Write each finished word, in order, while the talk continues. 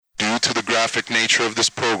graphic nature of this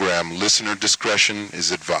program, listener discretion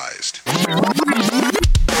is advised.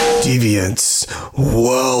 Deviants,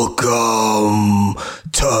 welcome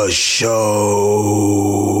to show.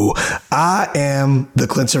 I am the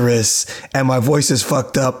Clitoris, and my voice is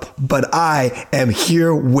fucked up, but I am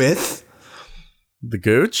here with the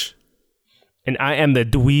Gooch. And I am the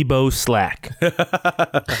Dweebo Slack.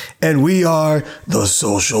 And we are the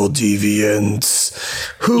Social Deviants,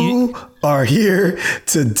 who are here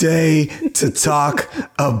today to talk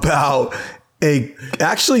about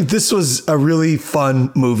actually, this was a really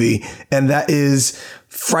fun movie, and that is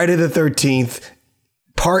Friday the 13th,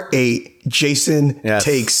 Part 8, Jason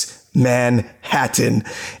Takes Manhattan.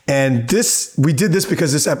 And we did this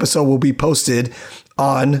because this episode will be posted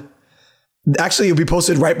on... Actually, it'll be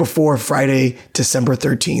posted right before Friday, December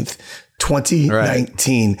 13th,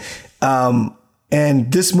 2019. Right.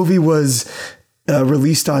 And this movie was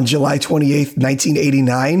released on July 28th,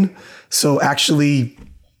 1989. So actually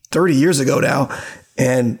 30 years ago now.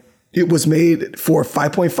 And it was made for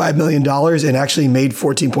 $5.5 million and actually made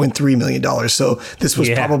 $14.3 million. So this was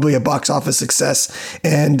probably a box office success.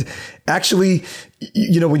 And actually,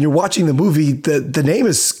 you know, when you're watching the movie, the name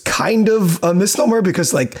is kind of a misnomer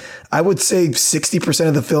because, like, I would say 60%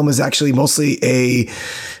 of the film is actually mostly a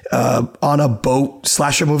on a boat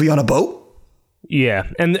slasher movie on a boat. Yeah,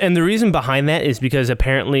 and the reason behind that is because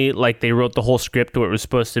apparently, like, they wrote the whole script where it was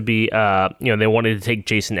supposed to be, they wanted to take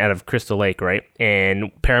Jason out of Crystal Lake, right?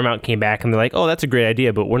 And Paramount came back and they're like, oh, that's a great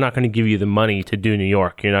idea, but we're not going to give you the money to do New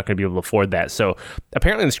York. You're not going to be able to afford that. So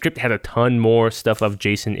apparently the script had a ton more stuff of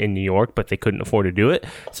Jason in New York, but they couldn't afford to do it.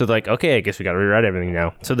 So they're like, okay, I guess we got to rewrite everything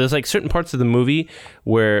now. So there's like certain parts of the movie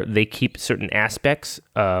where they keep certain aspects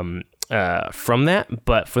from that,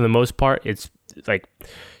 but for the most part, it's like...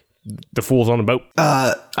 The fool's on the boat.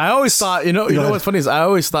 I always thought, you know what's funny is I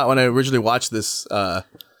always thought when I originally watched this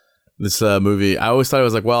movie, I always thought it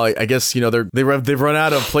was like, well, I guess, you know, they've run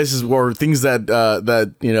out of places or things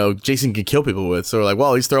that you know, Jason can kill people with. So we're like, well,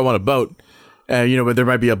 at least throw him on a boat. You know, but there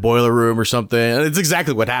might be a boiler room or something. And it's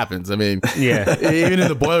exactly what happens. I mean, even in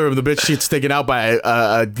the boiler room, the bitch gets taken out by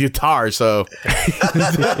a guitar. So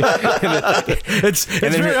it's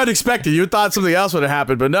very unexpected. You thought something else would have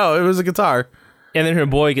happened, but no, it was a guitar. And then her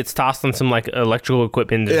boy gets tossed on some like electrical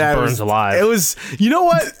equipment and just burns alive. It was, you know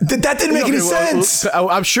what? That didn't make any sense.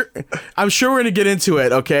 I'm sure we're going to get into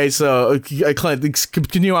it. Okay, so Clint,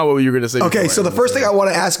 continue on what you were going to say. Okay, so the first thing I want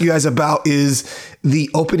to ask you guys about is the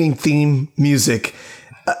opening theme music.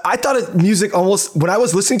 I thought music almost, when I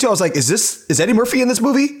was listening to it, I was like, is Eddie Murphy in this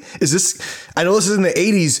movie? I know this is in the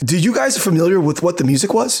 80s. Did you guys familiar with what the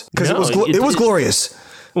music was? Because it was glorious.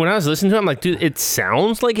 When I was listening to it, I'm like, dude, it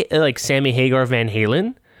sounds like Sammy Hagar Van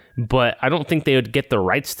Halen, but I don't think they would get the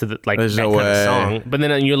rights to that kind of song. But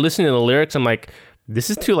then you're listening to the lyrics, I'm like, this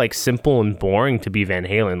is too like simple and boring to be Van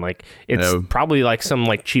Halen. Like it's probably like some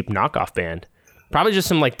like cheap knockoff band. Probably just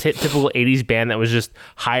some like typical 80s band that was just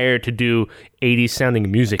hired to do 80s sounding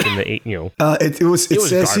music in the, you know. It says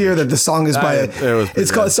garbage. Here that the song is by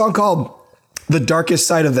it's called a song called The Darkest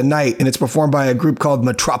Side of the Night, and it's performed by a group called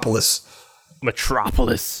Metropolis.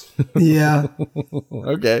 Yeah.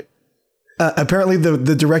 Okay. Apparently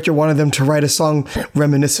the director wanted them to write a song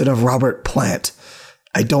reminiscent of Robert Plant.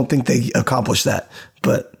 I don't think they accomplished that,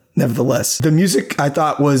 but nevertheless, the music I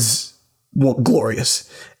thought was glorious.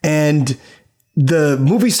 And the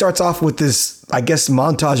movie starts off with this, I guess,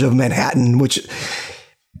 montage of Manhattan, which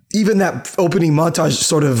even that opening montage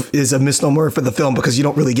sort of is a misnomer for the film because you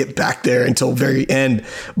don't really get back there until very end.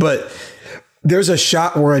 But there's a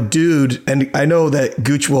shot where a dude, and I know that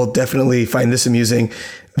Gooch will definitely find this amusing.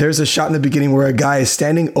 There's a shot in the beginning where a guy is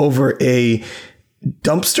standing over a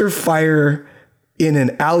dumpster fire in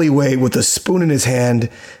an alleyway with a spoon in his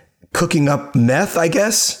hand, cooking up meth, I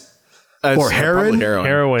guess, or heroin.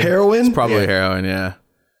 Heroin. It's probably heroin. Yeah.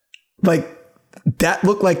 Like that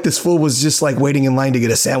looked like this fool was just like waiting in line to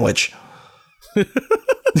get a sandwich.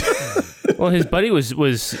 Well, his buddy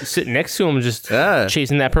was sitting next to him, just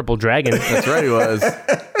chasing that purple dragon. That's right, he was.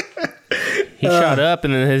 He shot up,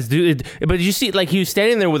 and then his dude. But you see, like he was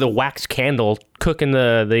standing there with a wax candle, cooking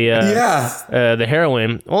the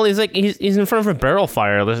heroin. Well, he's in front of a barrel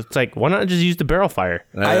fire. It's like, why not just use the barrel fire?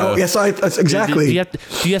 That's exactly. Do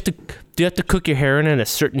you have to cook your heroin at a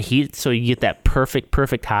certain heat so you get that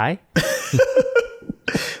perfect high?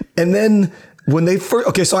 And then when they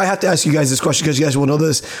first, so I have to ask you guys this question because you guys will know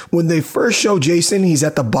this. When they first show Jason, he's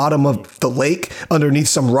at the bottom of the lake underneath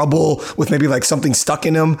some rubble with maybe like something stuck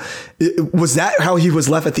in him. Was that how he was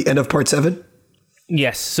left at the end of part 7?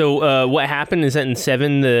 Yes. So what happened is that in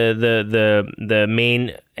 7, the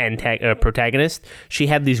main protagonist, she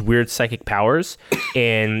had these weird psychic powers,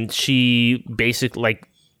 and she basically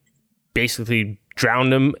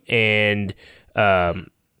drowned him and made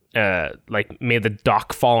the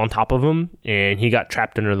dock fall on top of him, and he got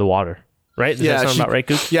trapped under the water. Right? Does that sound about right,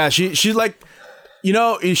 Goose? Yeah, she's like,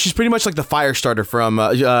 she's pretty much like the fire starter from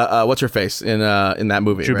what's her face in that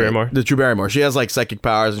movie, Drew Barrymore. The Drew Barrymore. She has like psychic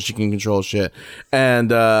powers and she can control shit, and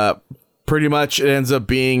pretty much it ends up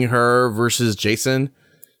being her versus Jason.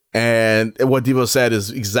 And what Devo said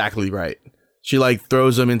is exactly right. She like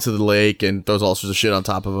throws him into the lake and throws all sorts of shit on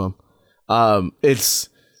top of him. It's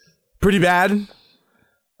pretty bad,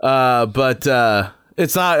 but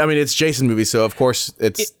it's not. I mean, it's Jason movie, so of course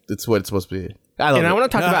it's what it's supposed to be. I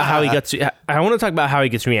want to talk about how he gets. I want to talk about how he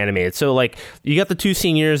gets reanimated. So, like, you got the two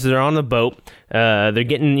seniors. They're on the boat. They're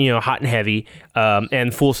getting hot and heavy.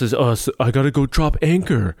 And Fool says, "Oh, so I gotta go drop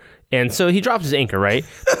anchor." And so he drops his anchor, right?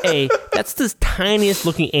 That's the tiniest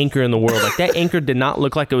looking anchor in the world. Like, that anchor did not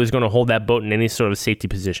look like it was going to hold that boat in any sort of safety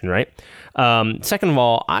position, right? Second of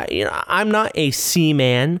all, I'm not a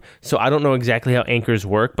seaman, so I don't know exactly how anchors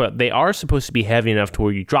work, but they are supposed to be heavy enough to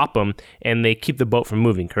where you drop them and they keep the boat from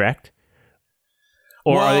moving, correct?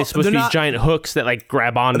 Or are they supposed to be giant hooks that like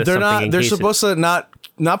grab onto something? They're supposed to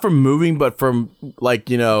not from moving, but from like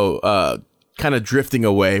kind of drifting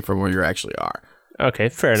away from where you actually are. Okay,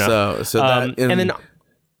 fair enough. So that, and then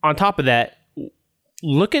on top of that,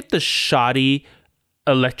 look at the shoddy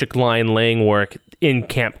electric line laying work in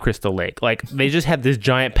Camp Crystal Lake. Like, they just have this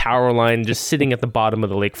giant power line just sitting at the bottom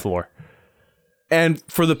of the lake floor. And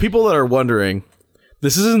for the people that are wondering,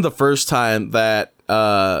 this isn't the first time that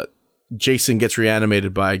Jason gets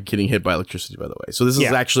reanimated by getting hit by electricity, by the way. So this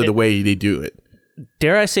is actually the way they do it.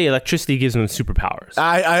 Dare I say electricity gives him superpowers.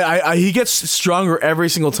 He gets stronger every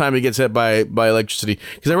single time he gets hit by electricity.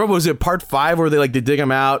 Because I remember, was it part 5 where they dig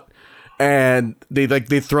him out and they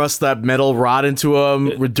thrust that metal rod into him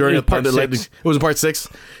during a part 6. It was in part 6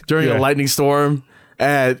 during a lightning storm.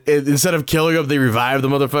 And instead of killing him, they revived the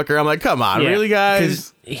motherfucker. I'm like, come on, really,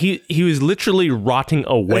 guys? He was literally rotting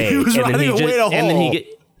away. He was rotting away a hole.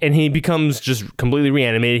 And he becomes just completely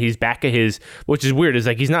reanimated. He's back at his, which is weird, is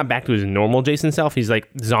like he's not back to his normal Jason self. He's like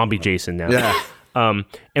zombie Jason now. Yeah.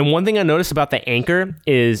 And one thing I noticed about the anchor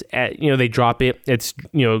is, they drop it. It's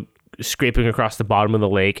scraping across the bottom of the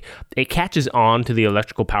lake. It catches on to the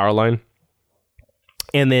electrical power line,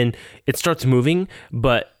 and then it starts moving.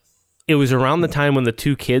 But it was around the time when the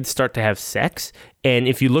two kids start to have sex. And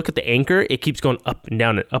if you look at the anchor, it keeps going up and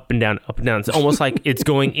down and up and down, up and down. It's almost like it's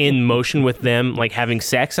going in motion with them, like having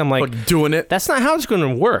sex. I'm like doing it. That's not how it's going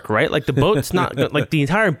to work, right? Like the boat's not like the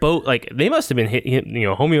entire boat. Like they must have been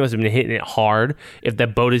homie must have been hitting it hard if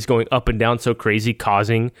that boat is going up and down so crazy,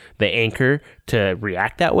 causing the anchor to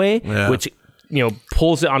react that way, which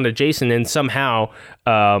pulls it onto Jason. And somehow,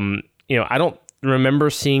 I don't remember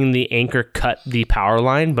seeing the anchor cut the power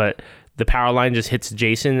line, but the power line just hits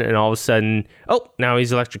Jason, and all of a sudden, now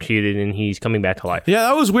he's electrocuted and he's coming back to life. Yeah,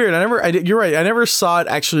 that was weird. You're right. I never saw it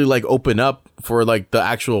actually like open up for like the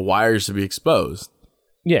actual wires to be exposed.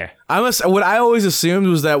 Yeah. What I always assumed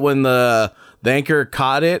was that when the anchor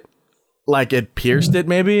caught it, like it pierced it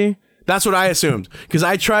maybe. That's what I assumed. Because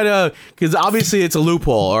obviously it's a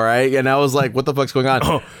loophole, all right? And I was like, what the fuck's going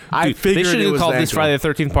on? I figured they should have called this Friday the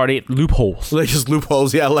 13th Part 8 loopholes. Like just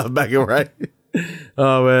loopholes, left, back, and right.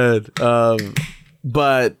 Oh man.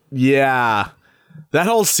 But yeah, that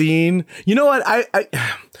whole scene. You know what? I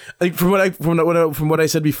from what I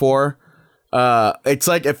said before, it's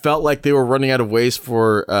like it felt like they were running out of ways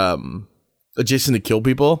for Jason to kill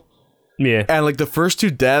people. Yeah, and like the first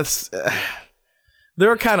 2 deaths, they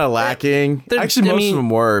were kind of lacking. Actually, most of them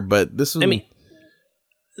were, but this was.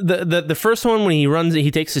 The first one, when he runs it, he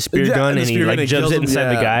takes the spear gun and he like jumps it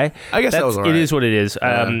inside the guy. I guess that was all right. It is what it is.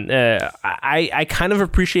 I kind of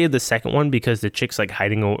appreciated the second one because the chick's like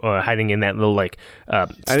hiding in that little like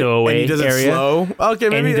stowaway and he does area. It slow. Okay,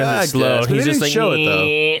 maybe and he does it slow. He's just like show it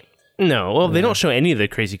though. No, well, they don't show any of the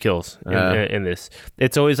crazy kills in this.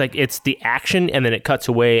 It's always like it's the action, and then it cuts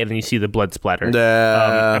away, and then you see the blood splatter.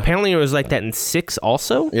 Apparently, it was like that in 6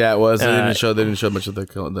 also. Yeah, it was. They didn't show much of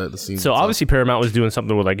the scene. So obviously, Paramount was doing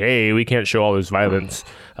something with like, hey, we can't show all this violence,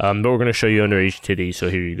 but we're going to show you underage titties. So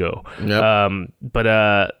here you go. Yep.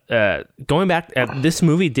 But going back, this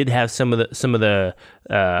movie did have some of the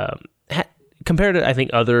compared to I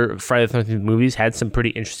think other Friday the 13th movies, had some pretty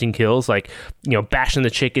interesting kills. Like, you know, bashing the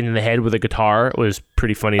chick in the head with a guitar was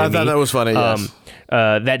pretty funny to me. I thought that was funny, yes.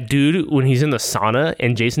 That dude, when he's in the sauna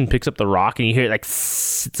and Jason picks up the rock and you hear it like,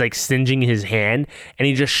 it's like singeing his hand, and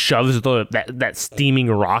he just shoves that steaming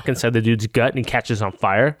rock inside the dude's gut and he catches on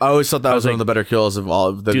fire. I always thought that was one of the better kills of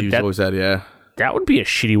all that he's always had, yeah. That would be a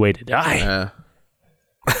shitty way to die. Yeah.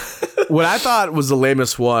 What I thought was the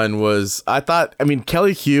lamest one was,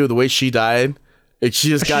 Kelly Hu, the way she died, she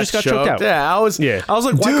just got choked out. Yeah, I was like,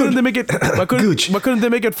 why couldn't they make it? Why couldn't they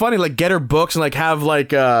make it funny? Like, get her books and like have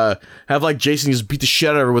Jason just beat the shit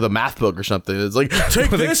out of her with a math book or something. It's like,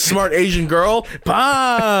 take this, smart Asian girl.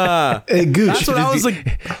 Bah! Hey, Gooch. That's what I was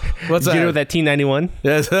like. What's that? You know that T91?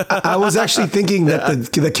 Yes. I was actually thinking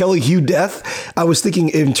that the Kelly Hu death, I was thinking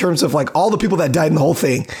in terms of like all the people that died in the whole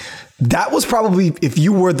thing. That was probably, if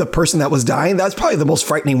you were the person that was dying, that's probably the most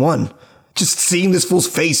frightening one. Just seeing this fool's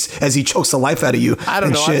face as he chokes the life out of you. I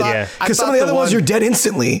don't know. Because some of the other ones, you're dead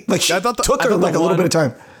instantly. Like, she took her like a little bit of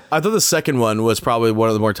time. I thought the second one was probably one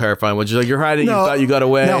of the more terrifying ones. You're like, you're hiding, you thought you got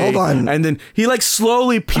away. No, hold on. And then he like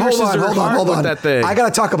slowly pierces her heart with that thing. I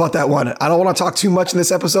got to talk about that one. I don't want to talk too much in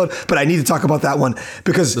this episode, but I need to talk about that one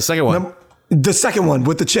because the second one. The second one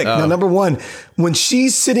with the chick. Now, number one, when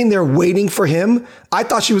she's sitting there waiting for him, I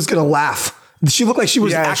thought she was going to laugh. She looked like she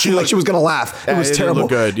was acting like she was going to laugh. It was terrible.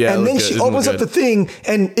 Good. Yeah, and then she opens up the thing,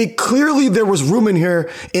 and it clearly there was room in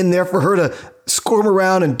there for her to squirm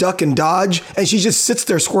around and duck and dodge, and she just sits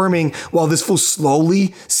there squirming while this fool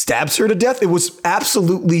slowly stabs her to death. It was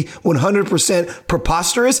absolutely 100%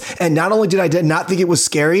 preposterous, and not only did I not think it was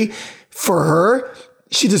scary for her,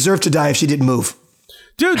 she deserved to die if she didn't move.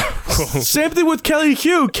 Dude, same thing with Kelly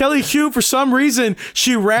Hu. Kelly Hu, for some reason,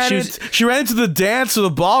 she ran into the dance or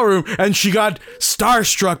the ballroom, and she got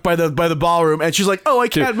starstruck by the ballroom, and she's like, "Oh, I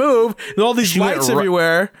can't move." And all these lights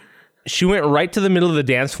everywhere. She went right to the middle of the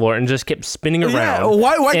dance floor and just kept spinning around. Yeah,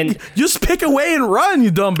 why? And just pick away and run,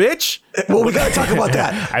 you dumb bitch. Well, we got to talk about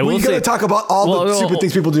that. We got to talk about all the stupid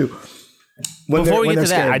things people do. Before we get to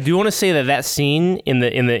that, I do want to say that scene in the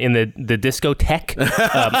discotheque,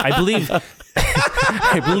 I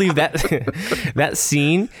believe that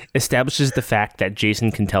scene establishes the fact that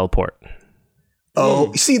Jason can teleport.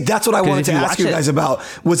 Oh, see, that's what I wanted to ask you guys about.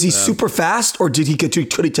 Was he super fast, or could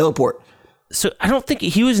he teleport? So I don't think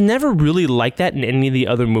he was never really like that in any of the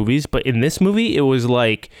other movies, but in this movie, it was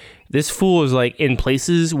like this fool was like in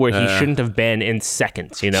places where he shouldn't have been in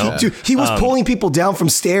seconds. You know, he was pulling people down from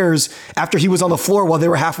stairs after he was on the floor while they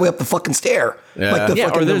were halfway up the fucking stair. Yeah. Like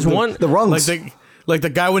the rungs. Like the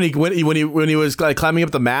guy when he was like climbing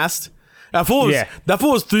up the mast. That fool was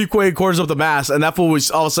 3/4 up the mast, and that fool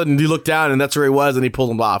was all of a sudden he looked down and that's where he was, and he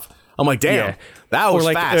pulled him off. I'm like, damn, that was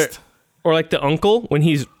fast. Or like the uncle when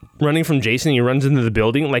he's running from Jason, he runs into the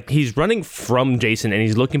building, like he's running from Jason and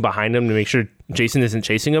he's looking behind him to make sure Jason isn't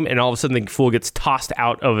chasing him, and all of a sudden the fool gets tossed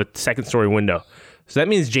out of a second-story window. So that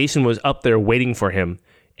means Jason was up there waiting for him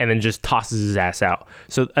and then just tosses his ass out.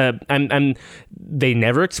 So they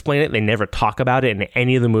never explain it. They never talk about it in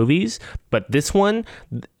any of the movies. But this one,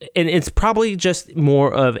 and it's probably just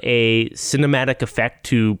more of a cinematic effect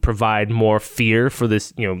to provide more fear for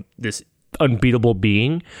this, this unbeatable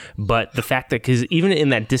being. But the fact that, because even in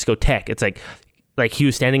that discotheque, it's like he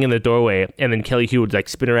was standing in the doorway, and then Kelly Hu would like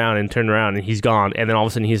spin around and turn around, and he's gone, and then all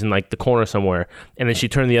of a sudden he's in like the corner somewhere, and then she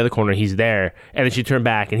turned the other corner, he's there, and then she turned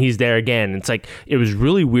back and he's there again. It's like, it was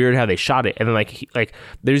really weird how they shot it. And then like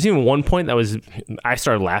there's even one point I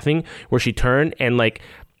started laughing where she turned and like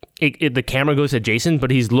the camera goes to Jason,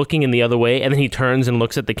 but he's looking in the other way, and then he turns and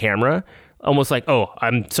looks at the camera, almost like, oh,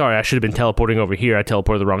 I'm sorry, I should have been teleporting over here. I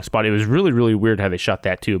teleported the wrong spot. It was really, really weird how they shot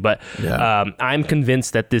that too. But I'm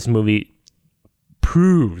convinced that this movie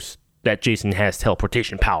proves that Jason has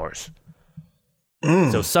teleportation powers.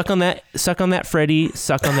 So suck on that, Freddy.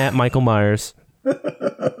 Suck on that, Michael Myers.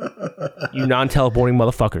 You non-teleporting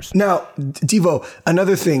motherfuckers. Now, Devo,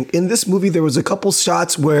 another thing. In this movie, there was a couple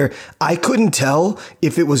shots where I couldn't tell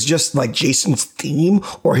if it was just like Jason's theme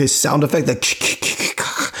or his sound effect, like,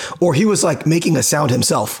 or he was like making a sound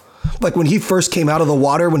himself. Like when he first came out of the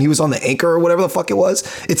water, when he was on the anchor or whatever the fuck it was,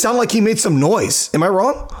 it sounded like he made some noise. Am I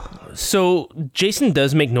wrong? So Jason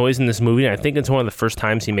does make noise in this movie, and I think it's one of the first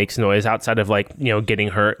times he makes noise outside of like, getting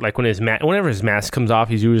hurt. Like when whenever his mask comes off,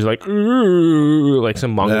 he's usually like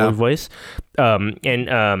some mongoloid voice. But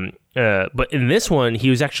in this one, he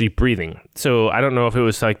was actually breathing. So I don't know if it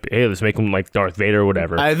was like, hey, let's make him like Darth Vader or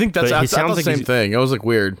whatever. I think that's the same thing. It was like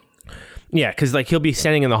weird. Yeah, because like he'll be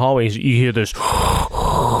standing in the hallway, you hear this,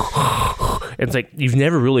 And it's like you've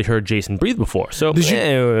never really heard Jason breathe before. So did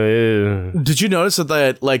you notice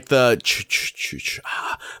that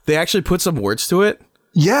they actually put some words to it?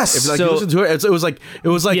 Yes. If you listen to it, it was like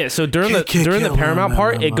yeah. So during the Paramount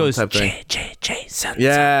part, it goes Jason.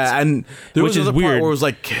 Yeah, and there which was is another part weird. where it was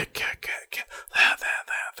like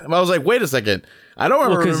I was like, wait a second, I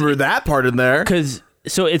don't remember that part in there. Because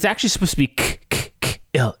so it's actually supposed to be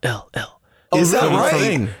L. Is that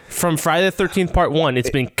right? From Friday the 13th Part 1, it's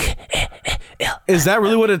been Is that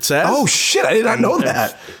really what it says? Oh shit! I did not know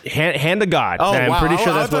that. hand to God. Oh, I'm wow. pretty sure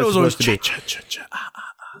I that's thought what it it's was supposed to be.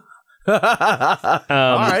 All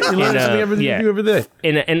right, you learn something every day.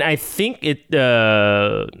 And I think it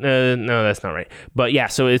no, that's not right. But yeah,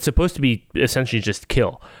 so it's supposed to be essentially just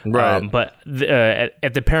kill. Right. But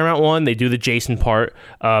at the Paramount one, they do the Jason part.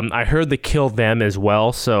 I heard the kill them as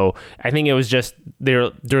well. So I think it was just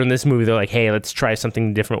during this movie, they're like, hey, let's try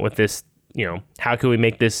something different with this. You know, how can we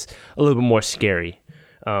make this a little bit more scary?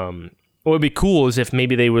 What would be cool is if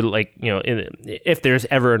maybe they would like, you know, if there's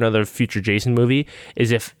ever another future Jason movie,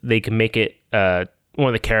 is if they can make it one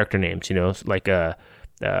of the character names, you know, like I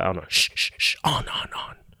don't know, on.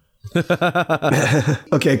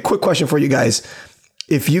 Okay, quick question for you guys.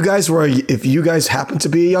 If you guys happen to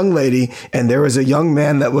be a young lady and there was a young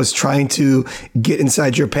man that was trying to get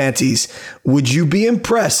inside your panties, would you be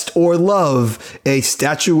impressed or love a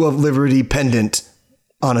Statue of Liberty pendant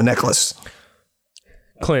on a necklace?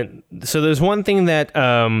 Clint, so there's one thing that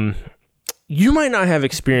you might not have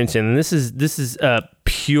experience in, and this is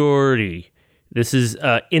purity. This is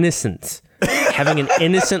innocence. Having an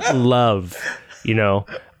innocent love, you know,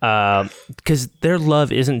 because their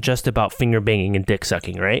love isn't just about finger banging and dick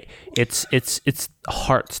sucking, right? It's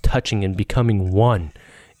hearts touching and becoming one.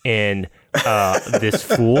 And this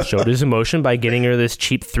fool showed his emotion by getting her this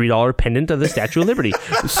cheap $3 pendant of the Statue of Liberty.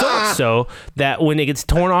 So that when it gets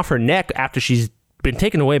torn off her neck after she's been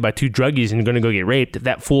taken away by two druggies and going to go get raped,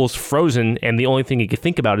 that fool's frozen, and the only thing he could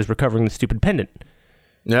think about is recovering the stupid pendant.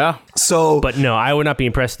 Yeah. So, but no, I would not be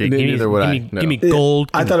impressed. Give me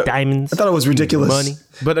gold, give me diamonds. I thought it was ridiculous. Money.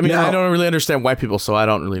 But I mean, I don't really understand white people, so I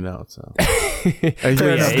don't really know. So.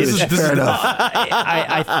 Fair enough.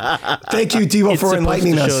 Thank you, Devo, for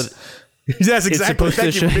enlightening us. Yes, exactly.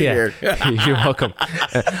 Thank you for being here. You're welcome.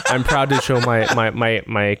 I'm proud to show my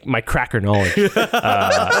cracker knowledge.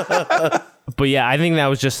 But yeah, I think that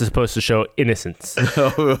was just supposed to show innocence. Okay.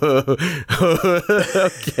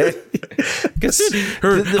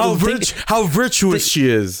 How virtuous she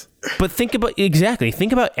is. But think about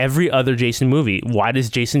every other Jason movie. Why does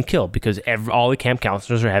Jason kill? Because all the camp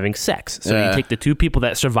counselors are having sex. So you take the two people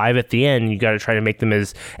that survive at the end, you got to try to make them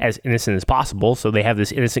as innocent as possible. So they have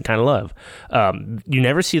this innocent kind of love. You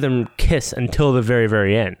never see them kiss until the very,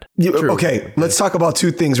 very end. Okay, let's talk about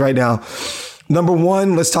two things right now. Number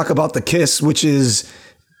one, let's talk about the kiss, which is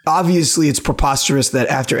obviously it's preposterous that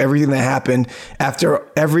after everything that happened, after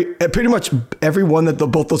pretty much everyone that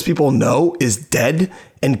both those people know is dead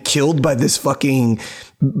and killed by this fucking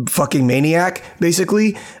maniac,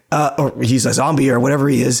 basically, or he's a zombie or whatever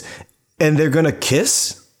he is, and they're gonna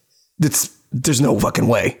kiss. There's no fucking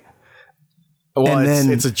way. Well,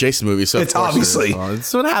 it's a Jason movie, so it's obviously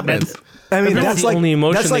it's what happened. I mean, that's the only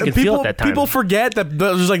emotion they could feel at that time. People forget that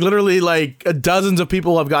there's like literally like dozens of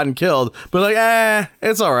people have gotten killed, but like,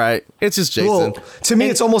 it's all right. It's just Jason. Well, to me,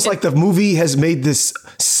 it's almost like the movie has made this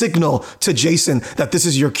signal to Jason that this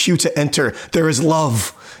is your cue to enter. There is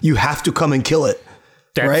love. You have to come and kill it.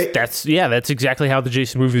 Right? That's exactly how the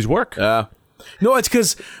Jason movies work. No, it's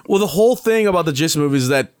because the whole thing about the Jason movies is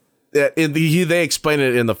that. They explain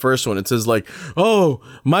it in the first one. It says like, "Oh,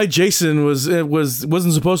 my Jason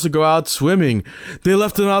wasn't supposed to go out swimming. They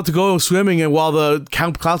left him out to go swimming, and while the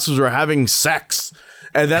camp counselors were having sex."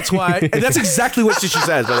 And that's why, and that's exactly what she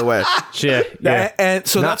says, by the way. Yeah. And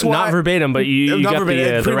so that's why, not verbatim, but you got the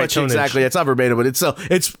right tone. Exactly. It's not verbatim, but it's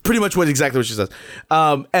pretty much exactly what she says.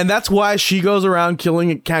 And that's why she goes around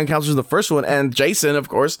killing camp counselors in the first one. And Jason, of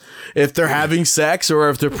course, if they're having sex or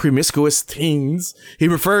if they're promiscuous teens, he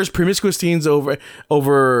prefers promiscuous teens over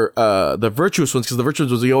the virtuous ones, because the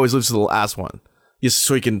virtuous ones he always leaves to the last one, just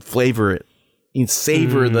so he can flavor it, he can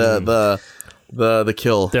savor the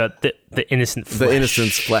kill, the innocent flesh. The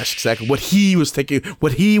innocence flesh, exactly. What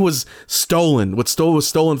was stolen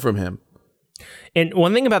from him. And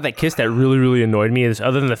one thing about that kiss that really, really annoyed me is,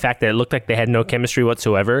 other than the fact that it looked like they had no chemistry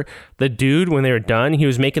whatsoever, the dude, when they were done, he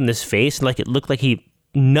was making this face like it looked like he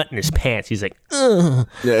nut in his pants. He's like, ugh.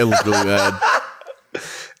 Yeah, it looked really bad.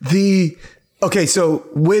 Okay, so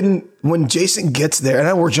when Jason gets there, and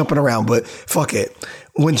I know we're jumping around, but fuck it.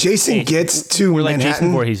 When Jason gets to we're Manhattan, like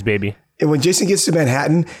Jason Voorhees, baby. And when Jason gets to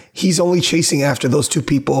Manhattan, he's only chasing after those two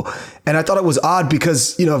people. And I thought it was odd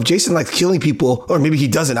because, if Jason likes killing people, or maybe he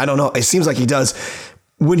doesn't, I don't know. It seems like he does.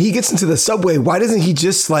 When he gets into the subway, why doesn't he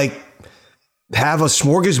just have a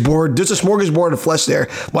smorgasbord? There's a smorgasbord of flesh there.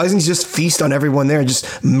 Why doesn't he just feast on everyone there and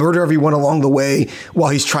just murder everyone along the way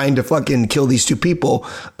while he's trying to fucking kill these two people?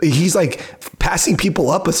 He's passing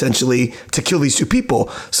people up essentially to kill these two people.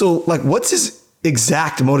 So what's his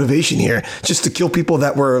exact motivation here? Just to kill people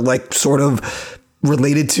that were sort of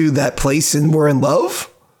related to that place and were in love?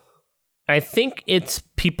 I think it's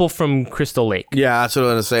people from Crystal Lake. Yeah, that's what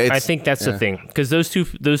I'm gonna say. I think that's the thing, because those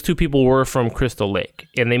two people were from Crystal Lake,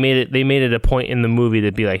 and they made it a point in the movie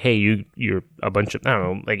to be like, hey, you're a bunch of, I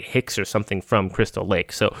don't know, Hicks or something from Crystal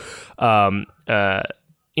Lake. So,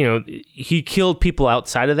 he killed people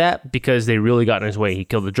outside of that because they really got in his way. He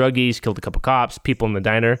killed the druggies, killed a couple cops, people in the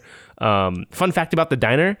diner. Fun fact about the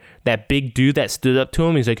diner, that big dude that stood up to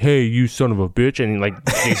him, he's like, hey, you son of a bitch, and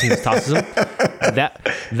Jason just tosses him.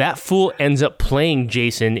 That fool ends up playing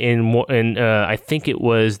Jason in I think it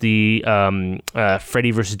was the Freddy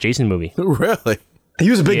versus Jason movie. Really? He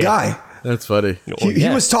was a big guy. That's funny. He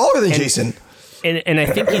was taller than Jason. And I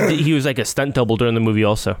think he was a stunt double during the movie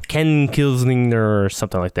also. Ken Kilslinger or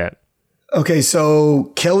something like that. Okay,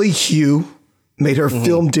 so Kelly Hu made her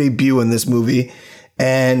film debut in this movie.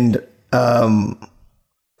 And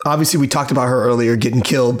obviously we talked about her earlier getting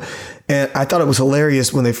killed. And I thought it was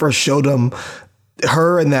hilarious when they first showed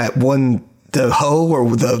her and that one, the hoe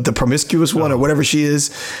or the promiscuous one or whatever she is.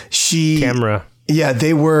 Camera. Yeah,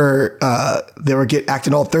 they were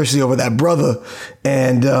acting all thirsty over that brother.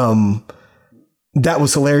 And that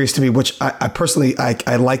was hilarious to me, which I personally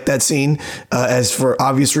like that scene as for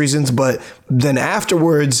obvious reasons. But then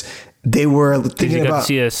afterwards, they were thinking Did you about to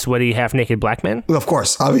see a sweaty, half-naked black man? Of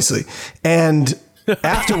course, obviously. And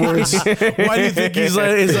afterwards, why do you think his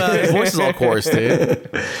voice is all coarse, dude?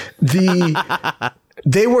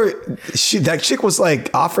 That chick was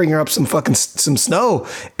offering her up some snow,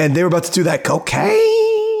 and they were about to do that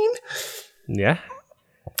cocaine. Yeah,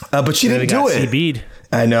 but she didn't do it. CB'd.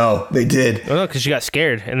 I know they did. Oh no, because she got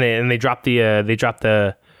scared, and they dropped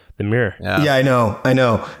the mirror. Yeah, I know.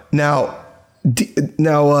 Now,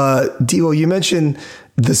 Devo, you mentioned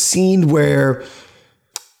the scene where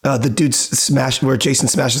the dude where Jason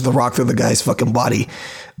smashes the rock through the guy's fucking body.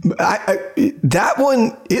 That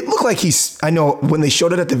one, it looked like I know when they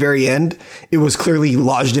showed it at the very end, it was clearly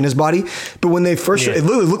lodged in his body. But when they first showed it,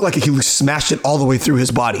 literally looked like he smashed it all the way through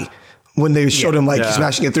his body. When they showed him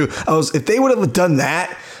smashing it through, if they would have done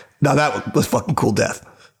that, now that was fucking cool death.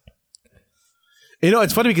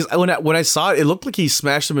 It's funny because when I saw it, it looked like he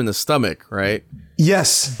smashed him in the stomach, right?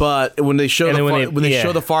 Yes, but when they show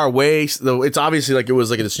show the far away, though, it's obviously it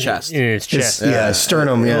was in his chest. In his chest,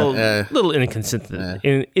 sternum, little inconsistent,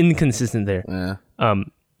 inconsistent there. Yeah.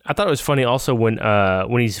 I thought it was funny also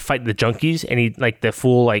when he's fighting the junkies and he the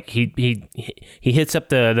fool he hits up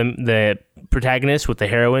the protagonist with the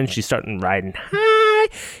heroin. She's starting riding high,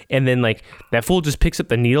 and then that fool just picks up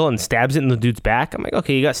the needle and stabs it in the dude's back. I'm like,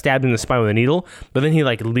 okay, you got stabbed in the spine with a needle, but then he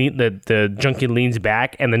the junkie leans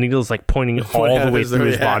back and the needle's pointing all the way through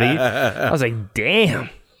his body. I was like, damn.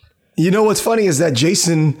 You know what's funny is that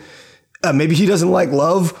Jason, maybe he doesn't like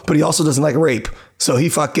love, but he also doesn't like rape. So he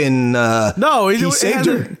fucking he saved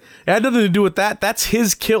her. It had nothing to do with that. That's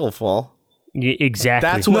his kill, Fall. Yeah, exactly.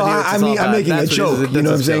 That's what I'm making a joke. You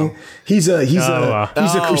know what I'm saying? He's a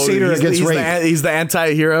crusader against rape. He's the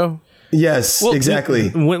anti-hero. Yes, exactly.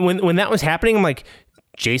 When that was happening, I'm like,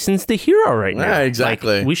 Jason's the hero right now. Yeah,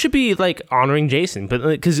 exactly. We should be honoring Jason, but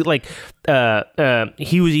because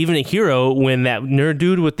he was even a hero when that nerd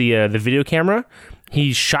dude with the video camera,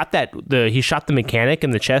 he shot the mechanic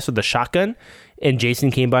in the chest with the shotgun, and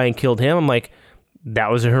Jason came by and killed him. I'm like,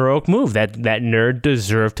 that was a heroic move. That nerd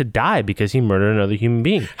deserved to die because he murdered another human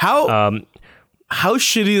being. How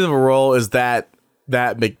shitty of a role is that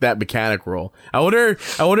mechanic role? I wonder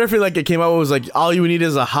if it came out and was all you need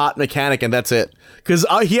is a hot mechanic and that's it. Because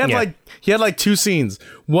he had two scenes.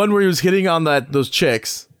 One where he was hitting on those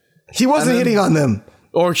chicks. He wasn't hitting on them.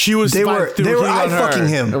 Or she was. They were fucking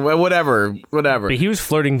him. Whatever. But he was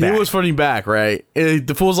flirting back. He was flirting back, right?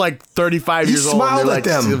 The fool's 35 years old. He smiled at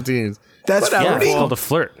them. 17s. That's flirting. It's called a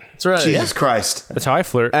flirt. That's right. Jesus Christ. That's how I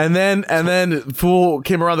flirt. And then fool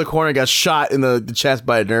came around the corner and got shot in the chest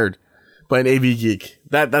by a nerd, by an AV geek.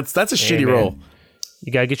 That's a shitty role.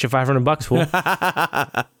 You gotta get your $500, fool.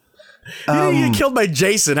 You get killed by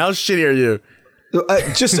Jason. How shitty are you?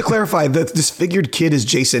 Just to clarify, the disfigured kid is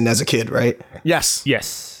Jason as a kid, right? Yes.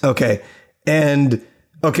 Yes. Okay.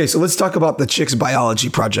 So let's talk about the chick's biology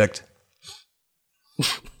project.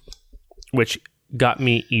 Which got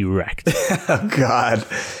me erect. Oh, God.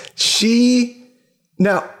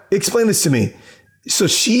 Now, explain this to me. So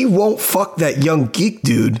she won't fuck that young geek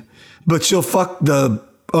dude, but she'll fuck the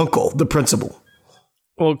uncle, the principal.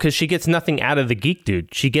 Well, because she gets nothing out of the geek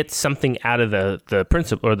dude. She gets something out of the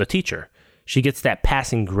principal or the teacher. She gets that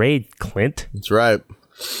passing grade, Clint. That's right.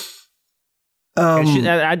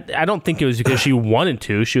 I don't think it was because she wanted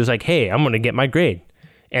to. She was like, hey, I'm going to get my grade.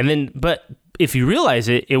 And then, but if you realize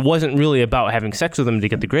it, it wasn't really about having sex with him to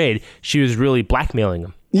get the grade. She was really blackmailing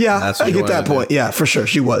him. Yeah, I get that point. Yeah, for sure.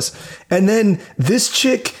 She was. And then this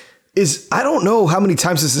chick is, I don't know how many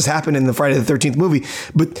times this has happened in the Friday the 13th movie,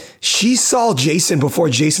 but she saw Jason before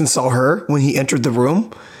Jason saw her when he entered the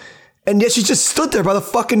room. And yet she just stood there by the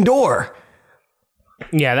fucking door.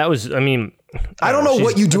 Yeah, that was, I mean, I don't know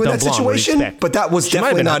what you do in that situation, but that was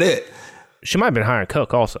definitely not it. She might have been hiring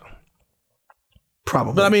coke also.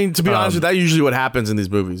 Probably. But I mean, to be honest with you, that's usually what happens in these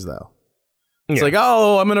movies, though. It's like,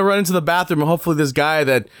 oh, I'm going to run into the bathroom and hopefully this guy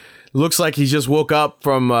that looks like he just woke up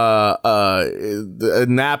from a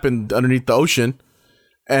nap underneath the ocean.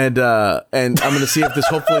 And I'm going to see if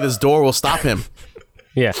hopefully this door will stop him.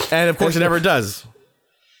 Yeah. And of course it never does.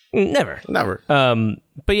 Never.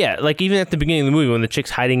 But yeah, like even at the beginning of the movie when the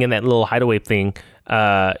chick's hiding in that little hideaway thing,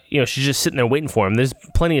 she's just sitting there waiting for him. There's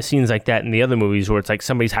plenty of scenes like that in the other movies where it's like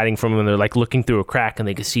somebody's hiding from him and they're like looking through a crack and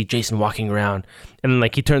they can see Jason walking around. And then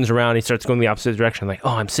like he turns around, he starts going the opposite direction, like,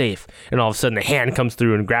 oh, I'm safe. And all of a sudden a hand comes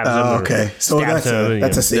through and grabs him. Oh, okay. So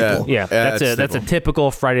that's a sequel. Yeah, that's a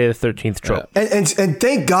typical Friday the 13th trope. Yeah. And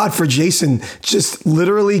thank God for Jason just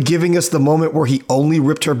literally giving us the moment where he only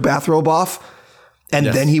ripped her bathrobe off and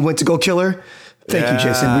then he went to go kill her. Thank you,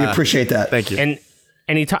 Jason. We appreciate that. Thank you.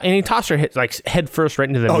 And he tossed her head first right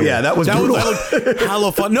into the mirror. Oh yeah, that was brutal.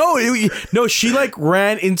 Hella fun. No, she like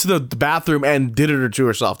ran into the bathroom and did it to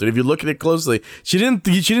herself. Dude, if you look at it closely, she didn't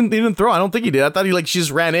even throw. I don't think he did. I thought she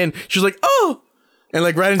just ran in. She was like, oh, and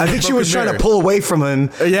like ran into. I think she was trying to pull away from him.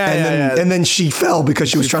 And then she fell because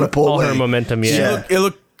she was trying to pull away. All her momentum. Yeah, it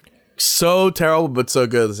looked so terrible, but so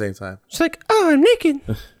good at the same time. She's like, oh, I'm naked.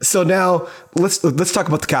 So now let's talk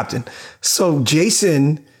about the captain. So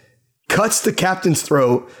Jason cuts the captain's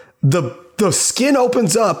throat. The skin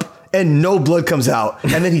opens up and no blood comes out.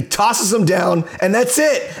 And then he tosses him down and that's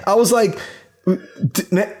it. I was like,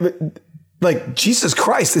 Jesus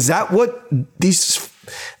Christ, is that what these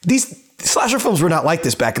slasher films were not like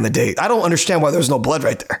this back in the day? I don't understand why there's no blood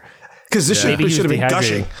right there. Because this should have been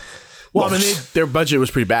gushing. Well, I mean, their budget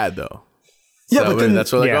was pretty bad though. Yeah, but then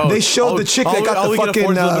that's what they showed the chick that got the fucking a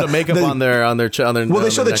little bit of makeup on their. Well, they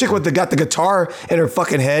showed the chick with got the guitar in her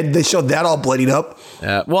fucking head. They showed that all bloodied up.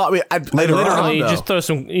 Yeah. Well, I mean, later on, you just throw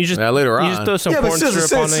some. Later on, you just throw some corn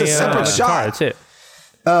syrup on the separate shot. That's it.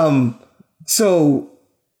 So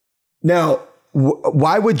now,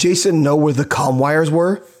 why would Jason know where the comm wires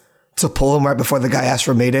were to pull him right before the guy asked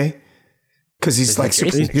for Mayday? Because he's like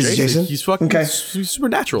Jason. He's fucking he's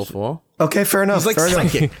supernatural, fool. Okay, fair enough. He's like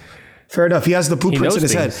psychic. Fair enough. He has the blueprints in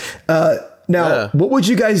his head. Now, what would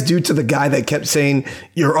you guys do to the guy that kept saying,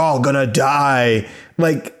 you're all gonna die?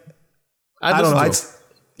 Like, I don't know.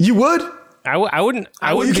 You would? I wouldn't.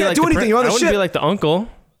 You can't do anything. You're on the ship. I wouldn't be like the uncle.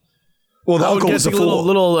 Well, the uncle was a fool.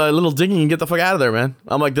 Little digging and get the fuck out of there, man.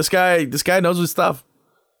 I'm like, this guy knows his stuff.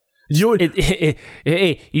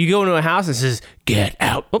 Hey, you go into a house and says, "Get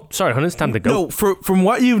out!" Oh, sorry, honey, it's time to go. No, from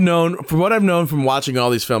what you've known, from what I've known from watching all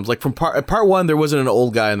these films, like from part one, there wasn't an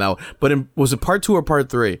old guy in that one, but was it part two or part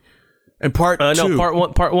three? And part two, no,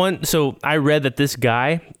 part one. So I read that this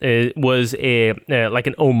guy was like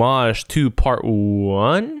an homage to part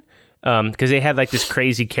one, because they had like this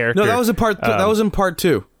crazy character. No, that was in part. That was in part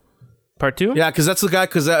two. Part two? Yeah, because that's the guy.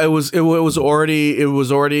 Because it was already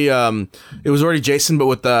Jason, but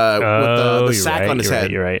with the sack on his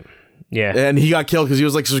head. You're right. Yeah, and he got killed because he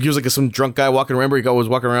was like some drunk guy walking. Remember, he was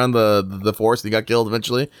walking around the forest. And he got killed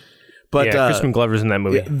eventually. But Crispin Glover's in that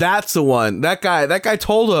movie. Yeah, that's the one. That guy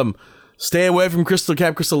told him, stay away from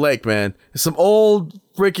Camp Crystal Lake, man. It's some old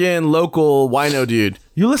freaking local wino dude.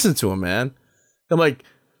 You listen to him, man. I'm like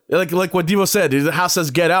what Devo said. The house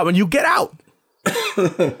says get out, and you get out.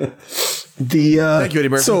 Thank you, Eddie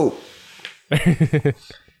Murphy. So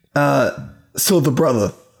the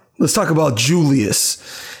brother. Let's talk about Julius.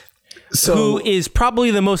 Who is probably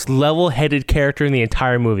the most level-headed character in the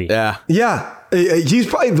entire movie. Yeah. He's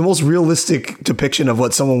probably the most realistic depiction of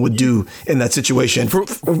what someone would do in that situation. For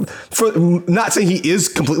not saying he is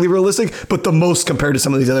completely realistic, but the most compared to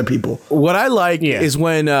some of these other people. What I like is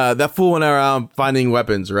when that fool went around finding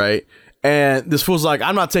weapons, right? And this fool's like,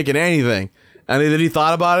 I'm not taking anything. And then he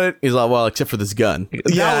thought about it. He's like, well, except for this gun.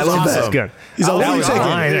 Yeah, I love that. Gun. He's like, what are you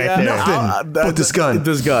taking? Nothing but this gun.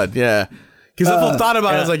 This gun, yeah. Because I thought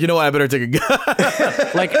about it, I was like, you know what, I better take a gun.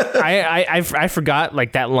 Like I forgot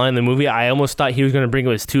like that line in the movie. I almost thought he was going to bring it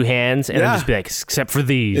with his two hands and then just be like, except for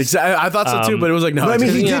these. I thought so too, but it was like, no. I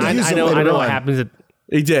mean, he did. I know what happens.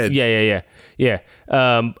 He did. Yeah.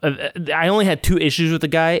 I only had 2 issues with the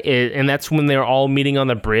guy, and that's when they were all meeting on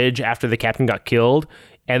the bridge after the captain got killed.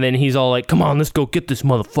 And then he's all like, come on, let's go get this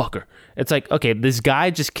motherfucker. It's like, okay, this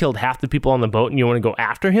guy just killed half the people on the boat and you want to go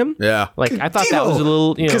after him? Yeah. Like, I thought that was a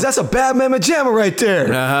little, Because that's a bad mamma jamma right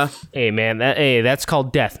there. Uh-huh. Hey, man, that's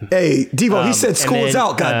called death. Hey, Devo, he said school is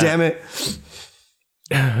out, goddammit.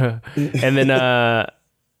 And then,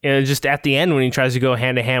 just at the end when he tries to go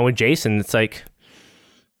hand to hand with Jason, it's like,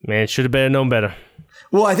 man, should have better known better.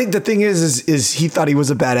 Well, I think the thing is he thought he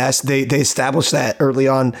was a badass. They established that early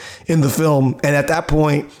on in the film, and at that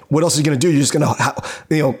point, what else are you gonna do? You're just gonna,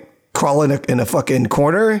 crawl in a fucking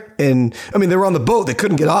corner. And I mean, they were on the boat; they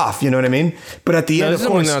couldn't get off. You know what I mean? But at the end, of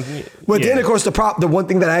course, the one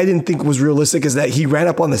thing that I didn't think was realistic is that he ran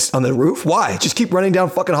up on the roof. Why? Just keep running down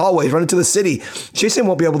fucking hallways, run into the city. Jason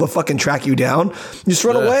won't be able to fucking track you down. Just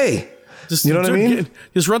run away. Just, you know what I mean?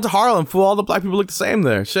 Just run to Harlem. Fool, all the black people look the same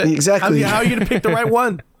there. Shit. Exactly. How are you gonna pick the right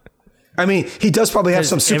one? I mean, he does probably have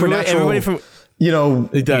some supernatural. Everybody from he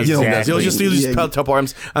does. Exactly. He'll just tell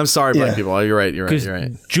arms. I'm sorry, black people. You're right. You're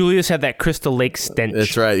right. Julius had that Crystal Lake stench.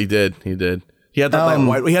 That's right. He did. He had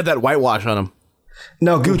that he had that whitewash on him.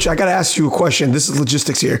 No, Gooch, I gotta ask you a question. This is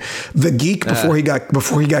logistics here. The geek before he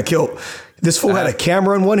got killed. This fool had a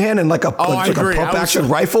camera in one hand and like a pump action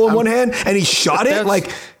rifle in one hand, and he shot it like.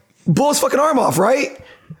 Blow his fucking arm off, right?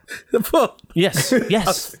 Yes.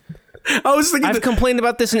 I was thinking. I've complained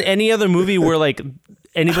about this in any other movie where like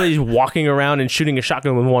anybody's walking around and shooting a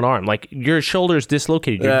shotgun with one arm. Like your shoulder's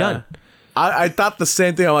dislocated. You're done. I thought the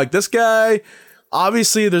same thing. I'm like, this guy.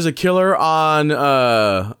 Obviously, there's a killer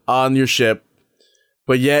on your ship,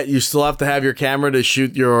 but yet you still have to have your camera to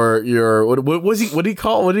shoot your what did he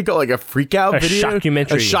call like a freak out video? A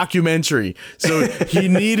shockumentary. So he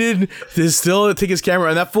needed to still take his camera,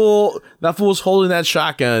 and that fool was holding that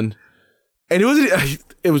shotgun, and it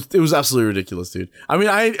was absolutely ridiculous, dude. I mean,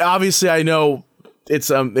 I know it's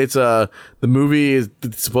the movie is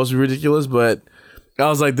supposed to be ridiculous, but I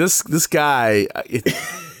was like, this guy,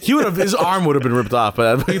 his arm would have been ripped off,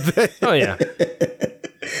 but oh yeah.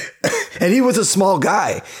 And he was a small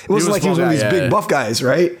guy. It wasn't like he was one of these big buff guys,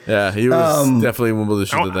 right? Yeah, he was definitely one of the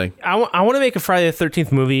shoot the thing. I want to make a Friday the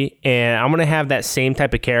 13th movie, and I'm going to have that same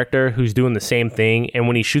type of character who's doing the same thing, and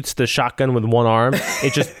when he shoots the shotgun with one arm,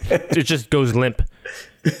 it just goes limp.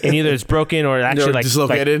 And either it's broken or actually like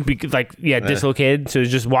dislocated. Dislocated. So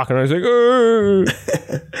he's just walking around, he's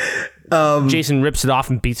like, Jason rips it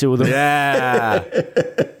off and beats it with him. Yeah.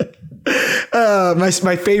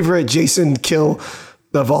 My favorite Jason kill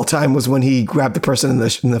of all time was when he grabbed the person in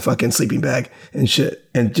the fucking sleeping bag and shit,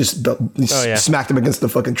 and just smacked him against the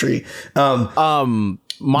fucking tree. That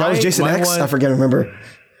was Jason X. I remember.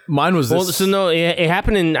 Mine was this. Well, so no, it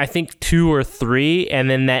happened in I think 2 or 3, and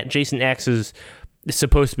then that Jason X is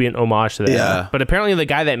supposed to be an homage to that. Yeah. But apparently the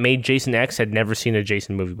guy that made Jason X had never seen a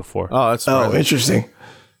Jason movie before. Oh, that's surprising. Interesting.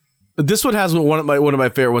 This one has one of my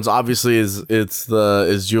favorite ones. Obviously, is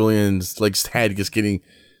Julian's like head just getting.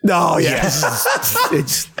 Oh yeah.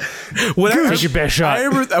 Take your best shot. I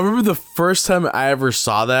remember the first time I ever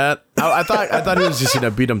saw that. I thought he was just gonna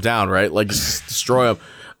beat him down, right? Like just destroy him.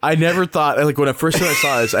 I never thought, like when I first time I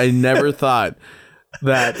saw this, I never thought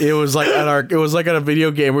that it was like at a video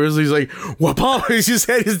game where he's like, "Whoop!" His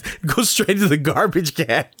head goes straight to the garbage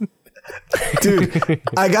can. Dude,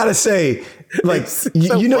 I gotta say, like,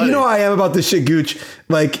 you know how I am about this shit, Gooch.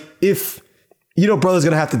 Like, if brother's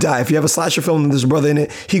gonna have to die. If you have a slasher film and there's a brother in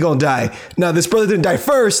it, he gonna die. Now, this brother didn't die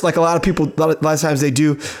first, like a lot of times they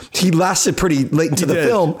do. He lasted pretty late into the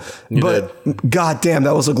film, but goddamn,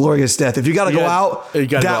 that was a glorious death. If you gotta go out,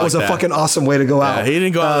 that was a fucking awesome way to go out. He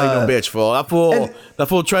didn't go out like no bitch, fool. That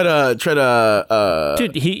fool tried to.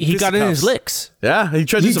 Dude, he got in his licks. Yeah, he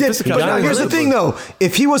tried to do some fisticuffs. But now here's the thing, though.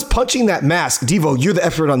 If he was punching that mask, Devo, you're the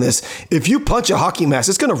expert on this. If you punch a hockey mask,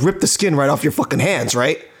 it's gonna rip the skin right off your fucking hands,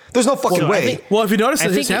 right? There's no fucking way. If you notice,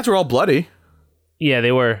 his hands were all bloody. Yeah,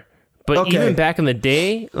 they were. But even back in the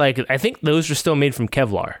day, like I think those were still made from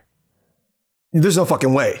Kevlar. There's no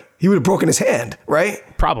fucking way. He would have broken his hand, right?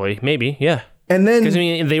 Probably, maybe, yeah. And then because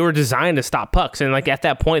they were designed to stop pucks, and like at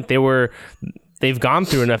that point, they've gone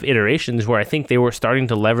through enough iterations where I think they were starting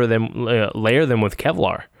to layer them with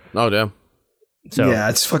Kevlar. Oh damn. So yeah,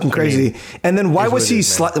 it's fucking crazy. And then why was he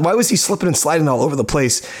slipping and sliding all over the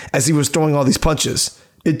place as he was throwing all these punches?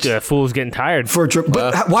 The fool was getting tired.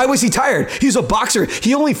 But why was he tired? He's a boxer.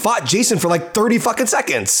 He only fought Jason for like 30 fucking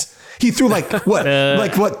seconds. He threw like what,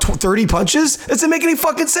 30 punches? It doesn't make any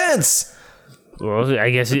fucking sense. Well, I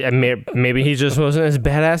guess maybe he just wasn't as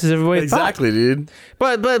badass as everybody Exactly, dude.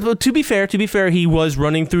 But to be fair, he was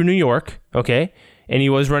running through New York, okay, and he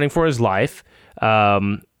was running for his life.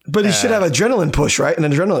 But he should have adrenaline push, right? An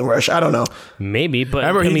adrenaline rush. I don't know. Maybe, but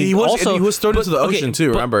Remember, he was thrown into the ocean too.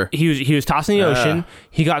 Remember, he was tossed in the ocean.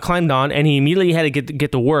 He got climbed on, and he immediately had to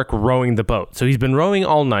get to work rowing the boat. So he's been rowing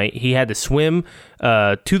all night. He had to swim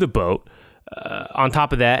to the boat. On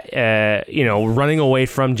top of that, running away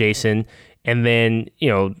from Jason, and then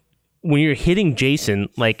when you're hitting Jason,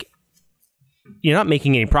 like, you're not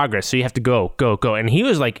making any progress, so you have to go. And he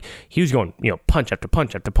was going, punch after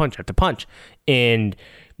punch after punch after punch, and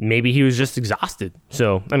maybe he was just exhausted.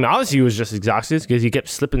 So, I mean, obviously he was just exhausted because he kept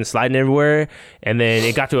slipping and sliding everywhere. And then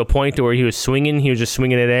it got to a point where he was just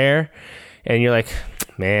swinging in air. And you're like,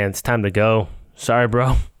 man, it's time to go. Sorry,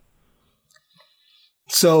 bro.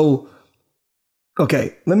 So,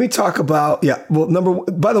 okay, let me talk about,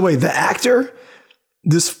 by the way, the actor,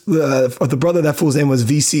 the brother, that fool's name was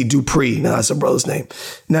VC Dupree. Now, that's a brother's name.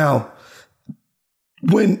 Now,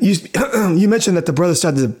 when you mentioned that the brother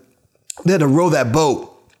they had to row that boat.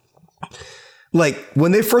 Like,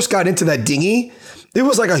 when they first got into that dinghy, it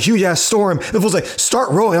was like a huge ass storm. It was like, start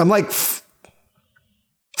rowing. I'm like,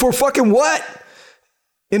 for fucking what?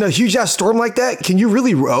 In a huge ass storm like that, can you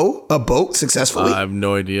really row a boat successfully? I have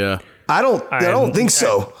no idea. I don't think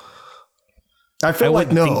so. I feel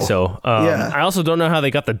like no. Think so. I also don't know how they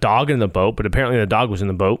got the dog in the boat, but apparently the dog was in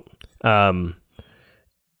the boat. And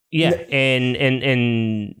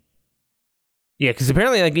yeah, because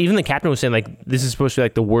apparently, like, even the captain was saying, like, this is supposed to be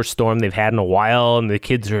like the worst storm they've had in a while, and the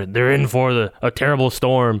kids they're in for a terrible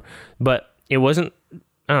storm. But it wasn't.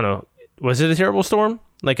 I don't know. Was it a terrible storm?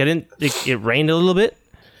 Like, it rained a little bit.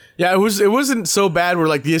 Yeah, it wasn't so bad. We're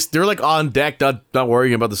like they're like on deck, not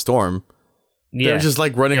worrying about the storm. Yeah, they're just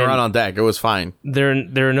like running around on deck. It was fine. There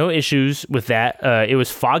are no issues with that. It was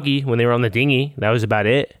foggy when they were on the dinghy. That was about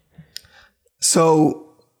it. So.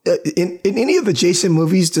 In any of the Jason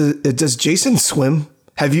movies, does Jason swim?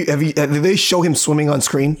 Have they show him swimming on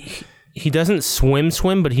screen? He doesn't swim,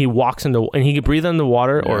 but he walks and he can breathe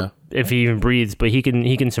underwater, or if he even breathes, but he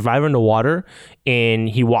can survive underwater, and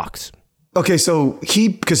he walks. Okay, so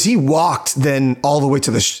because he walked then all the way to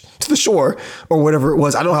the shore or whatever it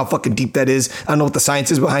was. I don't know how fucking deep that is. I don't know what the science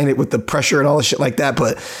is behind it with the pressure and all the shit like that.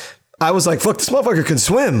 But I was like, fuck, this motherfucker can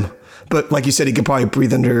swim. But like you said, he could probably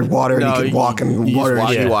breathe underwater and he could walk in water on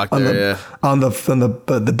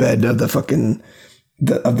the bed of the fucking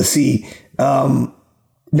of the sea.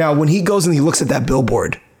 Now, when he goes and he looks at that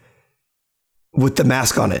billboard with the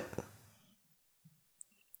mask on it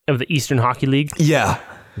of the Eastern Hockey League, yeah,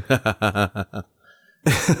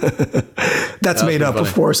 that's made up,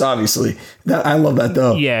 of course. Obviously, I love that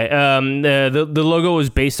though. Yeah, the logo was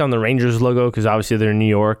based on the Rangers logo because obviously they're in New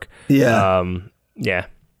York. Yeah, yeah.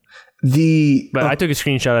 But I took a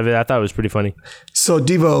screenshot of it. I thought it was pretty funny. So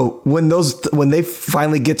Devo, when they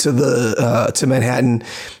finally get to to Manhattan,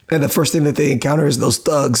 and the first thing that they encounter is those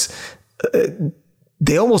thugs,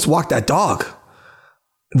 they almost walk that dog.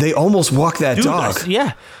 They almost walk that dog.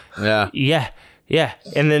 Yeah.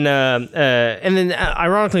 And then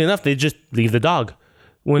ironically enough, they just leave the dog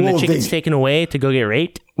when the chicken's taken away to go get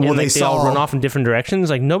raped. And they all run off in different directions.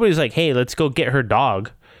 Like, nobody's like, hey, let's go get her dog.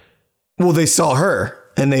 Well, they saw her.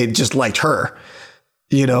 And they just liked her,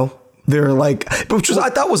 They're like, which was I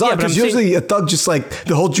thought was odd because usually a thug just like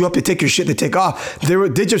they hold you up, they take your shit, they take off.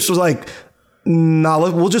 They just was like, nah,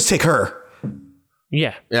 we'll just take her.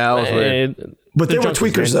 Yeah, that was weird. But they were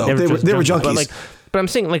tweakers though. They were junkies. But I'm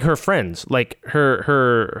saying like her friends, like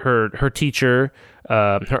her teacher,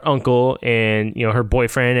 her uncle, and her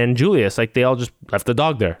boyfriend and Julius, like they all just left the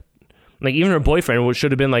dog there. Like, even her boyfriend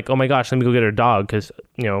should have been like, oh my gosh, let me go get her dog because,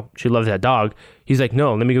 she loves that dog. He's like,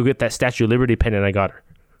 no, let me go get that Statue of Liberty pendant I got her.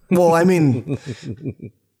 Well, I mean,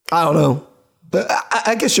 I don't know.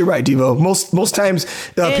 I guess you're right, Devo. Most times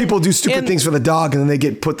people do stupid things for the dog and then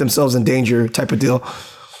they put themselves in danger type of deal.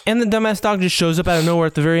 And the dumbass dog just shows up out of nowhere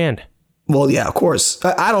at the very end. Well, yeah, of course.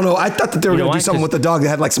 I don't know. I thought that they were going to do something with the dog that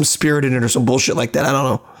had like some spirit in it or some bullshit like that. I don't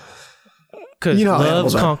know. Because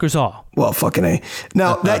love conquers all. Well, fucking A.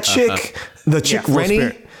 Now, that chick, Rennie,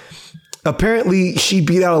 spirit. Apparently she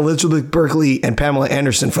beat out Elizabeth Berkley and Pamela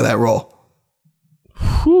Anderson for that role.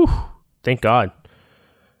 Whew. Thank God.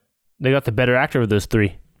 They got the better actor of those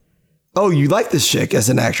three. Oh, you like this chick as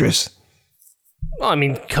an actress? Well, I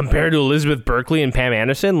mean, compared to Elizabeth Berkley and Pam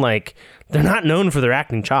Anderson, like, they're not known for their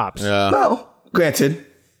acting chops. Yeah. Well, granted.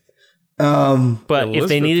 But if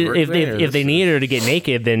they needed her to get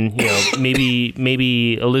naked, then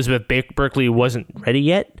maybe Elizabeth Berkley wasn't ready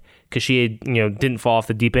yet because she had, didn't fall off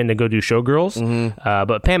the deep end to go do Showgirls.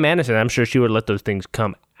 But Pam Anderson, I'm sure she would let those things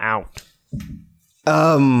come out.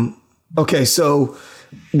 Okay, so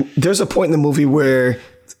there's a point in the movie where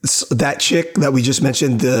that chick that we just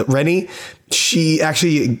mentioned, the Rennie, she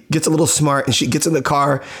actually gets a little smart and she gets in the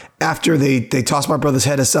car after they toss my brother's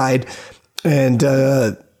head aside, and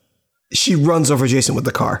she runs over Jason with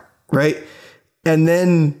the car, right? And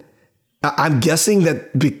then I'm guessing that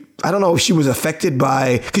I don't know if she was affected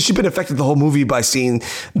by, because she's been affected the whole movie by seeing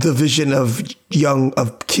the vision of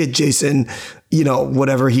kid Jason,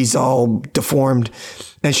 whatever, he's all deformed.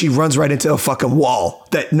 And she runs right into a fucking wall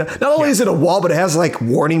that not only is it a wall, but it has like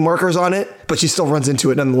warning markers on it, but she still runs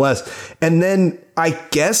into it nonetheless. And then I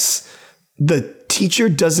guess the teacher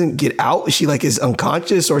doesn't get out. She like is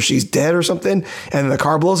unconscious or she's dead or something. And the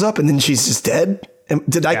car blows up and then she's just dead.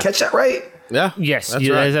 Did I catch that right? Yeah. Yes. That's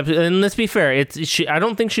right. And let's be fair. I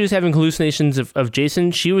don't think she was having hallucinations of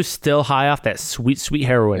Jason. She was still high off that sweet, sweet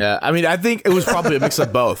heroin. Yeah. I mean, I think it was probably a mix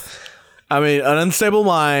of both. I mean, an unstable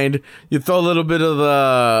mind. You throw a little bit of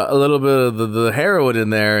the heroin in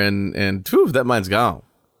there, and whew, that mind's gone.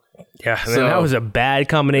 Yeah, so, that was a bad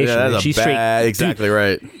combination. Yeah, that's exactly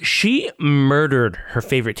right. She murdered her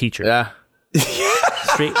favorite teacher. Yeah.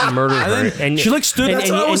 Straight murdered her. And she like stood. That's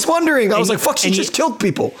what I was wondering. I was like, "Fuck!" She just killed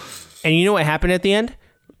people. And you know what happened at the end?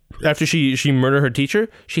 After she murdered her teacher,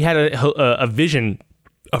 she had a vision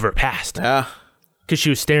of her past. Yeah, because she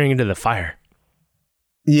was staring into the fire.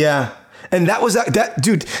 Yeah. And that was that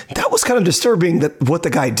dude, that was kind of disturbing that what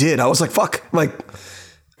the guy did. I was like, fuck, like,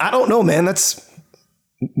 I don't know, man.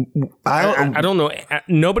 I don't know.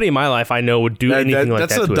 Nobody in my life I know would do anything like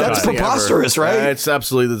that to a That's preposterous, right? Yeah, it's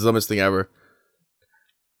absolutely the dumbest thing ever.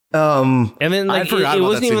 And then like it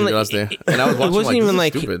wasn't even like it wasn't even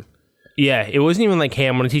like stupid. Yeah, it wasn't even like, hey,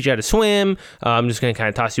 I'm going to teach you how to swim. I'm just going to kind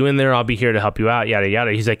of toss you in there. I'll be here to help you out, yada,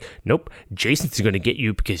 yada. He's like, nope, Jason's going to get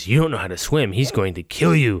you because you don't know how to swim. He's going to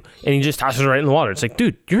kill you. And he just tosses her right in the water. It's like,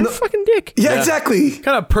 dude, you're a fucking dick. Yeah, exactly. What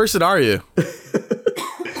kind of person are you?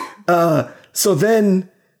 So then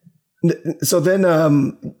so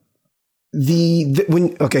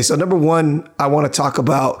number one, I want to talk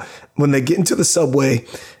about when they get into the subway,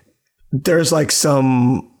 there's like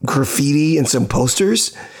some graffiti and some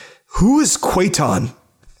posters. Who is Quaton?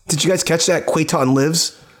 Did you guys catch that? Quaton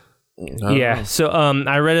Lives? Yeah. So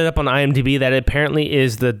I read it up on IMDb that it apparently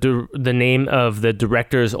is the name of the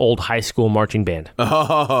director's old high school marching band.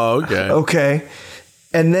 Oh, okay. Okay.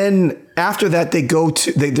 And then after that, they go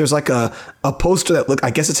to, there's like a poster that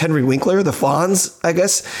I guess it's Henry Winkler, the Fonz, I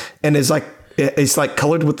guess. And it's like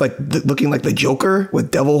colored with like looking like the Joker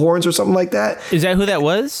with devil horns or something like that. Is that who that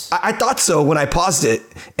was? I thought so when I paused it,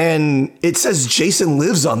 and it says Jason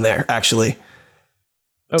Lives on there. Actually,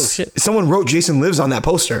 oh shit! Someone wrote Jason Lives on that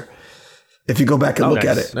poster. If you go back and look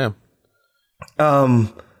at it, yeah.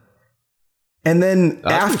 And then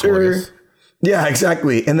after, yeah,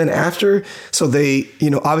 exactly. And then after, so they,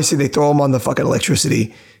 obviously they throw him on the fucking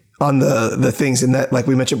electricity on the things, and that, like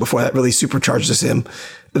we mentioned before, that really supercharges him.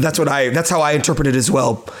 That's how I interpret it as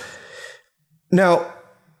well. Now,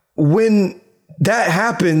 when that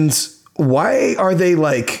happens, why are they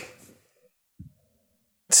like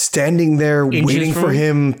standing there waiting for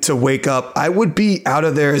him to wake up? I would be out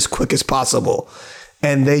of there as quick as possible.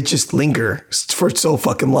 And they just linger for so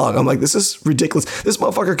fucking long. I'm like, this is ridiculous. This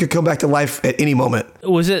motherfucker could come back to life at any moment.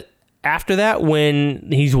 Was it after that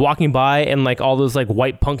when he's walking by and like all those like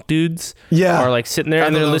white punk dudes are like sitting there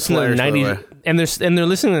and they're listening to the 90s and they're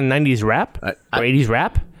listening to the 90s rap or 80s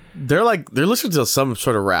rap? They're listening to some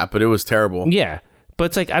sort of rap, but it was terrible. Yeah. But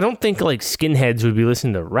it's like, I don't think like skinheads would be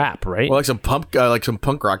listening to rap, right? Well, like some punk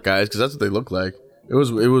rock guys, because that's what they look like. It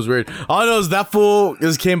was weird. All I know is that fool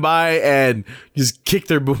just came by and just kicked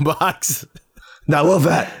their boombox. I love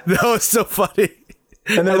that. That was so funny.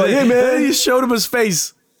 And they're like, hey, man. And he showed him his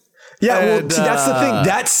face. Yeah, well, see, that's the thing.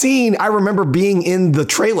 That scene, I remember being in the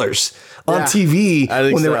trailers on TV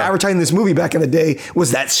when they were advertising this movie back in the day, was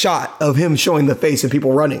that shot of him showing the face and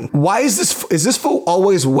people running. Why is this fool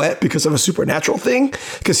always wet because of a supernatural thing?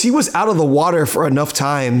 Because he was out of the water for enough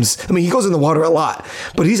times. I mean, he goes in the water a lot,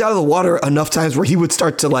 but he's out of the water enough times where he would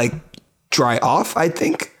start to like dry off, I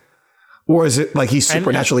think. Or is it like he's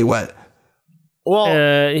supernaturally wet?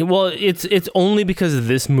 Well, it's only because of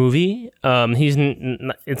this movie.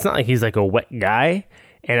 It's not like he's like a wet guy,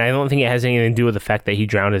 and I don't think it has anything to do with the fact that he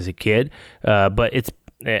drowned as a kid. But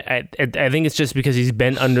I think it's just because he's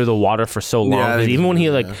been under the water for so long. Yeah, 'Cause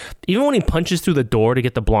even when he punches through the door to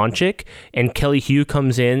get the blonde chick, and Kelly Hu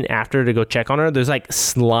comes in after to go check on her, there's like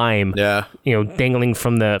slime, dangling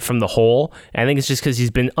from the hole. And I think it's just because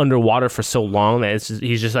he's been underwater for so long that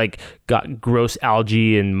he's just like got gross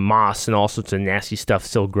algae and moss and all sorts of nasty stuff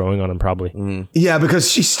still growing on him, probably. Yeah,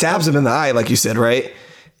 because she stabs him in the eye, like you said, right?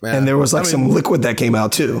 Yeah. And there was some liquid that came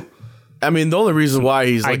out too. I mean, the only reason why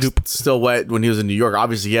he's still wet when he was in New York,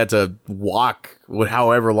 obviously he had to walk with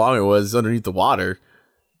however long it was underneath the water.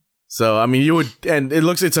 So, I mean, and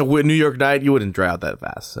it's a New York night, you wouldn't dry out that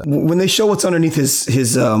fast. So. When they show what's underneath his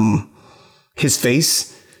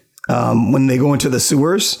face, when they go into the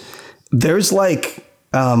sewers, there's like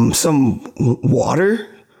some water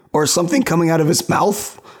or something coming out of his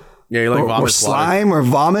mouth. Yeah, like or slime or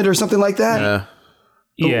vomit or something like that.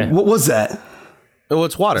 Yeah. What was that? Oh,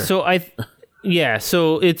 it's water. So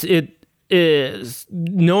it is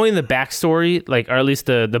knowing the backstory, like, or at least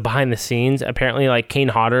the behind the scenes. Apparently, like Kane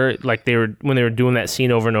Hodder, like when they were doing that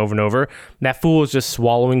scene over and over and over, that fool was just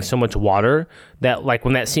swallowing so much water that like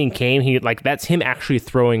when that scene came, that's him actually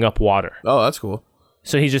throwing up water. Oh, that's cool.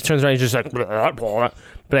 So he just turns around, he's just like, blah, blah.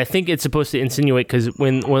 But I think it's supposed to insinuate because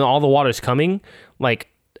when all the water's coming, like.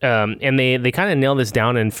 And they kind of nail this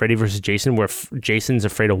down in Freddy vs. Jason, where Jason's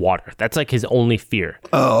afraid of water. That's like his only fear.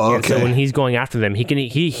 Oh, okay. And so when he's going after them,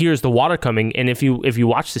 he hears the water coming, and if you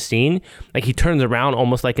watch the scene, like he turns around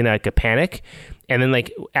almost like in a panic, and then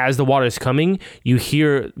like as the water is coming, you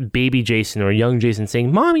hear baby Jason or young Jason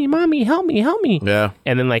saying, "Mommy, mommy, help me, help me." Yeah.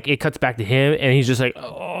 And then like it cuts back to him, and he's just like,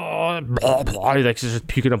 "Oh, blah, blah." He's like just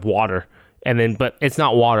puking up water. And then, but it's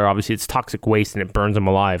not water, obviously, it's toxic waste and it burns them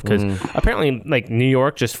alive. Because apparently, like, New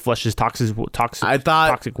York just flushes toxic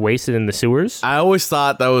waste in the sewers. I always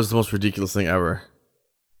thought that was the most ridiculous thing ever.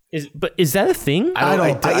 But is that a thing?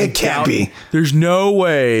 It can't be. There's no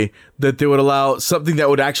way that they would allow something that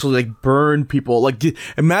would actually, like, burn people. Like,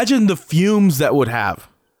 imagine the fumes that would have.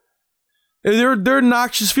 They're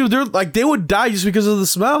noxious fumes. They would die just because of the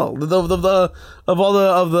smell of the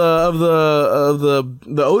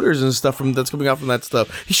odors and stuff that's coming out from that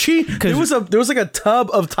stuff. There was like a tub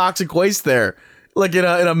of toxic waste there, like in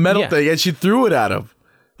a metal thing, and she threw it at him.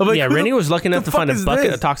 Like, Rennie was lucky enough to find a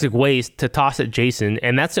bucket of toxic waste to toss at Jason,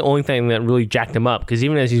 and that's the only thing that really jacked him up. Because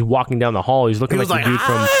even as he's walking down the hall, he's looking like the dude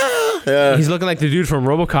from. He's looking like the dude from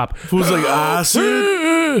RoboCop. Who's like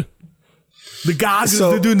acid? The goggles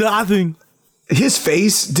to do nothing. His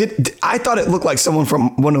face I thought it looked like someone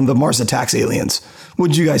from one of the Mars Attacks aliens. What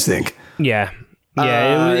did you guys think? Yeah,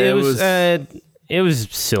 it was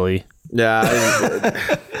silly. Yeah,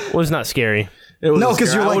 it was not scary. No,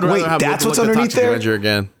 because you're like, wait, that's what's underneath there?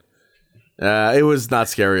 Again. It was not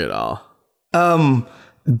scary at all. I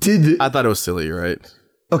thought it was silly, right?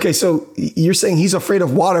 Okay, so you're saying he's afraid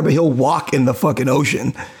of water, but he'll walk in the fucking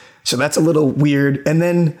ocean. So that's a little weird. And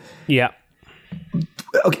then... Yeah.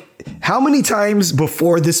 Okay, how many times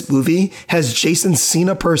before this movie has Jason seen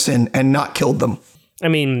a person and not killed them? I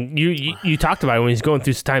mean, you talked about it when he's going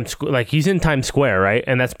through Times Square. Like, he's in Times Square, right?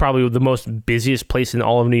 And that's probably the most busiest place in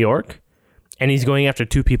all of New York. And he's going after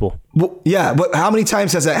two people. Well, yeah, but how many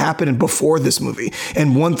times has that happened before this movie?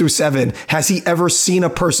 And 1 through 7, has he ever seen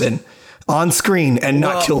a person on screen and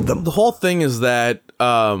not killed them? The whole thing is that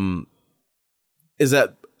 1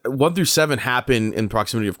 through 7 happen in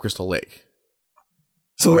proximity of Crystal Lake.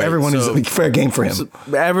 So everyone is like fair game for him. So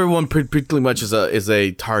everyone pretty much is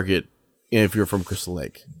a target if you're from Crystal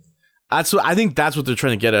Lake. I think that's what they're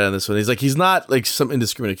trying to get at in this one. He's not like some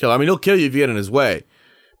indiscriminate killer. I mean, he'll kill you if you get in his way.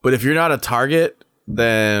 But if you're not a target,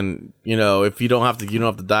 then, if you don't have to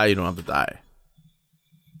die, you don't have to die.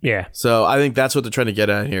 Yeah. So I think that's what they're trying to get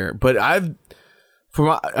at here. But from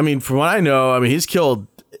what I know, he's killed,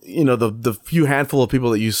 the few handful of people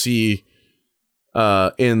that you see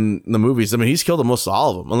in the movies. He's killed most of all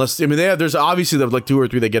of them. Unless, there's obviously the like 2 or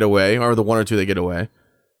 3 that get away, or the 1 or 2 that get away.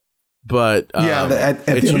 But at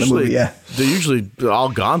the end of the movie, yeah. They're usually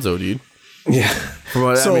all gonzo, dude. Yeah.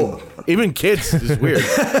 Even kids is weird.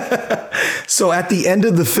 So at the end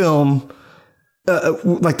of the film,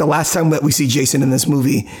 like the last time that we see Jason in this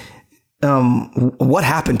movie, what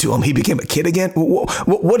happened to him? He became a kid again?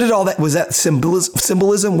 What did all that, was that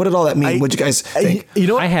symbolism? What did all that mean? What'd you guys think?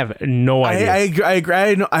 I have no idea. I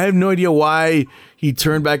agree. I have no idea why he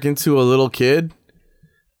turned back into a little kid.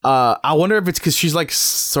 I wonder if it's because she's like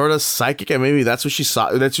sort of psychic and maybe that's what she saw.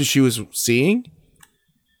 That's what she was seeing.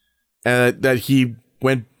 And that he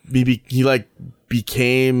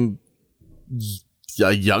became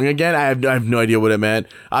young again. I have no idea what it meant.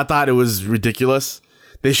 I thought it was ridiculous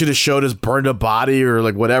they should have showed his burned up body or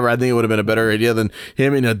like whatever. I think it would have been a better idea than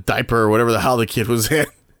him in a diaper or whatever the hell the kid was in.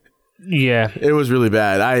 Yeah, it was really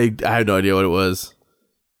bad. I had no idea what it was.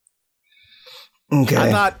 Okay.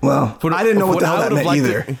 I didn't know what the hell that meant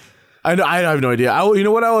either. I have no idea. You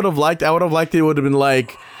know what I would have liked? I would have liked it would have been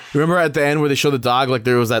like, remember at the end where they show the dog, like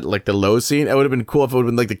there was that like the low scene? It would have been cool if it would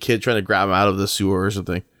have been like the kid trying to grab him out of the sewer or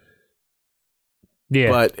something. Yeah.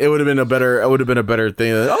 But it would have been a better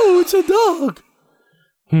thing. Like, oh, it's a dog.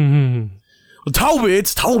 Well, Toby,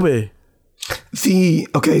 it's Toby.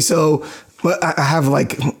 So I have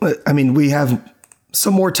we have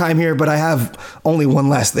some more time here, but I have only one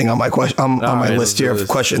last thing on my on my list here of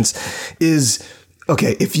questions. Is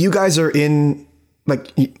okay, if you guys are in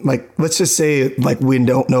like let's just say like we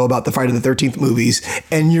don't know about the Friday the 13th movies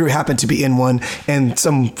and you happen to be in one and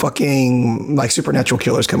some fucking like supernatural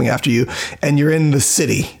killer's coming after you and you're in the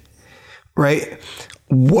city, right?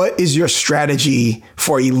 What is your strategy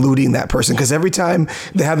for eluding that person? Because every time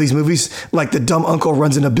they have these movies, like the dumb uncle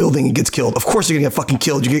runs in a building and gets killed. Of course you're gonna get fucking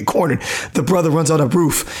killed. You get cornered. The brother runs on a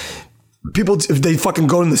roof. People, if they fucking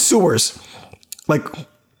go in the sewers, like,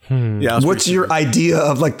 what's your idea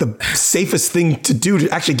of like the safest thing to do to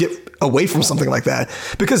actually get away from something like that?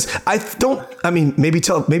 Because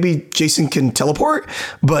maybe Jason can teleport,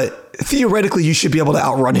 but theoretically you should be able to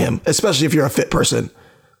outrun him, especially if you're a fit person.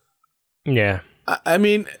 Yeah. I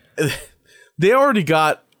mean, they already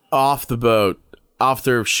got off the boat, off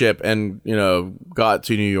their ship, and got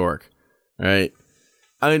to New York, right?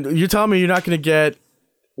 I mean, you're telling me you're not going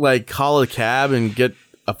to call a cab and get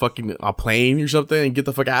a plane or something and get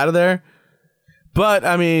the fuck out of there? But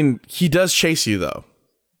I mean, he does chase you though,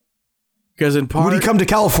 because would he come to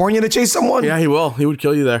California to chase someone? Yeah, he will. He would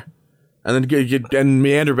kill you there, and then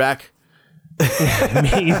meander back.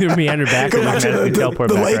 Either meander back or teleport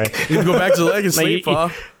back, lake. right? You can go back to the lake and sleep,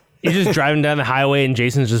 You're just driving down the highway and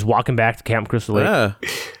Jason's just walking back to Camp Crystal Lake. Yeah.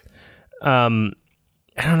 I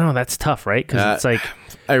don't know. That's tough, right? Because it's like...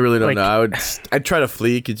 I really don't know. I'd try to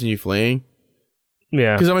continue fleeing.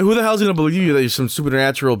 Yeah. Because, I mean, who the hell's going to believe you that some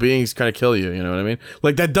supernatural beings kind of kill you? You know what I mean?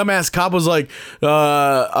 Like, that dumbass cop was like,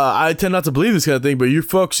 I tend not to believe this kind of thing, but you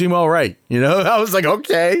folks seem all right. You know? I was like,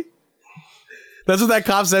 okay. That's what that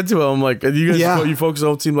cop said to him. Like, you folks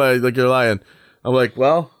don't seem like you're lying. I'm like,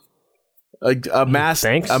 well, a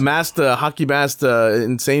hockey masked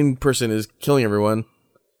insane person is killing everyone.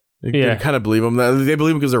 You kind of believe them. They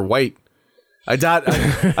believe them because they're white. I doubt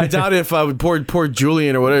if poor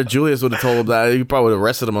Julian or whatever Julius would have told him that, he probably would have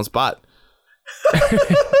arrested him on spot.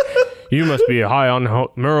 You must be high on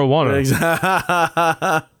marijuana.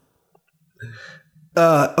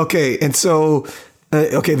 Okay, and so.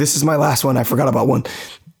 This is my last one. I forgot about one.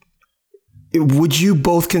 Would you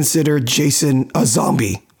both consider Jason a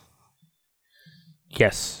zombie?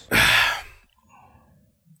 Yes. I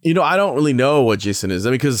don't really know what Jason is. I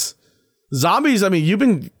mean, because zombies,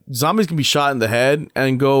 zombies can be shot in the head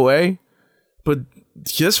and go away. But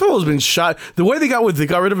this fellow's been shot. The way they got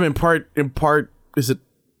rid of him in part, is it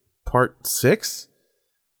part 6?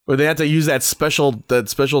 Where they had to use that special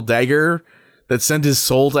dagger that sent his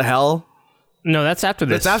soul to hell? No, that's after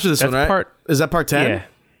this. That's after this one, right? Is that part 10?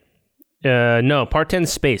 Yeah. No, part 10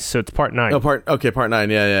 is space, so it's part 9. Oh, part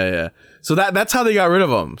 9. Yeah. So that's how they got rid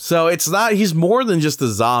of him. So it's not, he's more than just a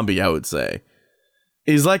zombie, I would say.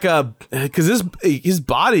 He's like because his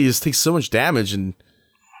body just takes so much damage, and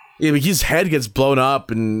his head gets blown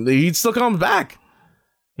up, and he still comes back.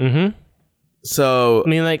 Mm-hmm. So I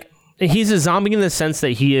mean, like, he's a zombie in the sense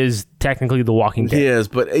that he is technically the Walking Dead. He is,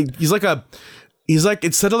 but he's like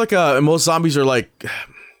instead of most zombies are like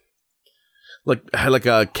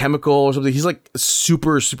a chemical or something. He's like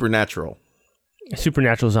supernatural. A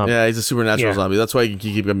supernatural zombie. Yeah, he's a supernatural zombie. That's why he can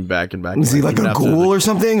keep coming back and back. Is he like a ghoul or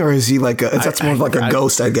something, or is he like that's more like a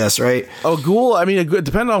ghost, I guess, right? Oh, ghoul. I mean,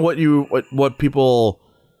 depending on what people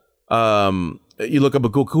you look up. A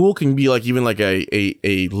ghoul can be like even like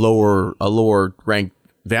a lower ranked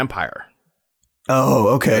vampire.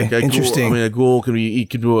 Oh, okay. Like interesting. Ghoul, a ghoul can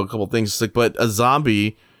do a couple things, but a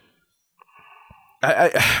zombie.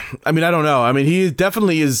 I mean, I don't know. I mean, he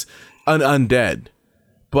definitely is undead,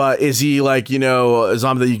 but is he like a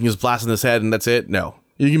zombie that you can just blast in his head and that's it? No,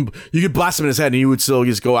 you can blast him in his head and he would still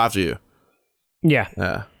just go after you. Yeah.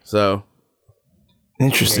 Yeah. So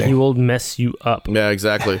interesting. He will mess you up. Yeah,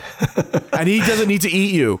 exactly. And he doesn't need to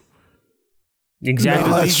eat you. Exactly.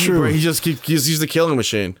 No, that's true. He's the killing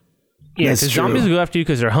machine. Yeah, because zombies go after you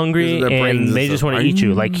because they're hungry and they just want to eat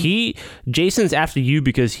you. Like Jason's after you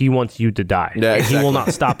because he wants you to die. Yeah, exactly. He will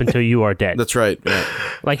not stop until you are dead. That's right. Yeah.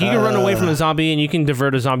 Like you can run away from a zombie and you can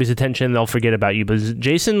divert a zombie's attention. They'll forget about you. But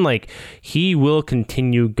Jason, like, he will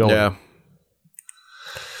continue going. Yeah.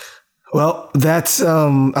 Well, that's I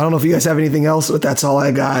don't know if you guys have anything else, but that's all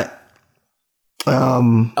I got. Do you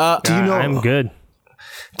know? I'm good.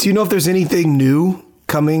 Do you know if there's anything new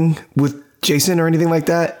coming with Jason or anything like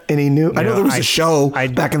that? Any new? I know there was a show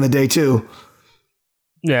back in the day too.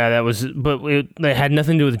 Yeah, that was, but it had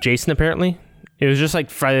nothing to do with Jason. Apparently, it was just like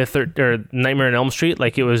Friday the 13th or Nightmare on Elm Street.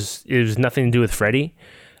 Like it was nothing to do with Freddy.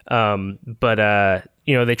 But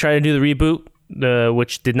they tried to do the reboot,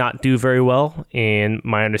 which did not do very well. And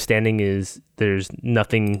my understanding is there's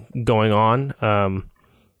nothing going on.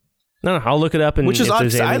 No, I'll look it up, and which is if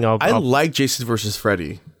there's anything, I like Jason versus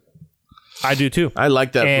Freddy. I do too. I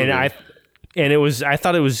like that movie. I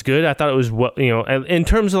thought it was good. I thought it was in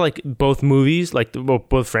terms of like both movies, like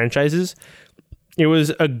both franchises, it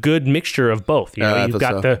was a good mixture of both. You've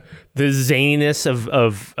got the zaniness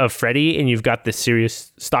of Freddy, and you've got the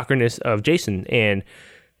serious stalkerness of Jason, and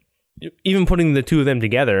even putting the two of them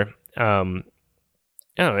together, it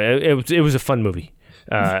was a fun movie.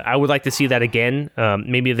 I would like to see that again.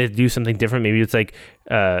 Maybe they do something different. Maybe it's like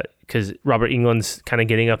because Robert Englund's kind of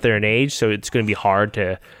getting up there in age, so it's going to be hard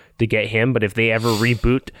to get him. But if they ever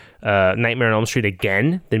reboot Nightmare on Elm Street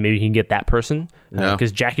again, then maybe you can get that person.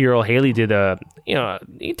 Because Jackie Earle Haley did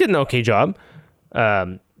he did an okay job.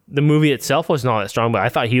 The movie itself wasn't all that strong, but I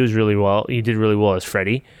thought he did really well as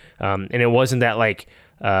Freddy. And it wasn't that like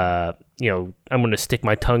I'm going to stick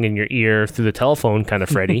my tongue in your ear through the telephone kind of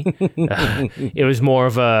Freddy. It was more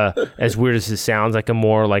of as weird as it sounds, like a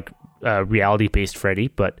more like reality-based Freddy.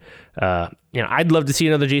 But I'd love to see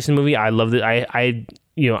another Jason movie. I love it.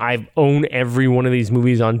 I've owned every one of these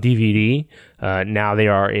movies on DVD. Now they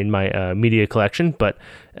are in my media collection, but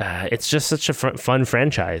it's just such a fun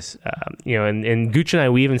franchise. And Gooch and I,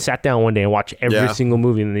 we even sat down one day and watched every single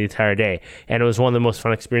movie in the entire day, and it was one of the most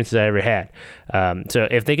fun experiences I ever had. So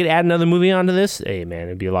if they could add another movie onto this, hey man,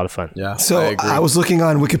 it'd be a lot of fun. Yeah. So I was looking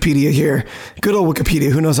on Wikipedia here, good old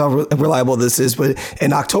Wikipedia. Who knows how reliable this is? But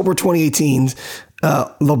in October 2018,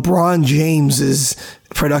 LeBron James's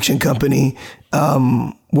production company.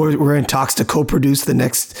 We're in talks to co-produce the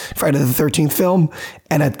next Friday the 13th film.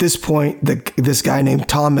 And at this point, this guy named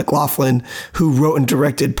Tom McLaughlin, who wrote and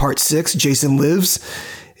directed Part 6, Jason Lives,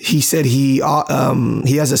 he said he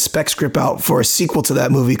has a spec script out for a sequel to that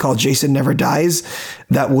movie called Jason Never Dies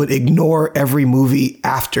that would ignore every movie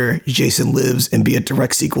after Jason Lives and be a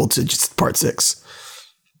direct sequel to just Part 6.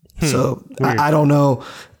 So I don't know.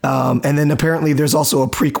 And then apparently there's also a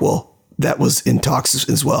prequel that was in talks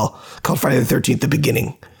as well, called Friday the 13th, The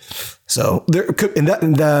Beginning. So there could, and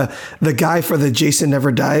the guy for the Jason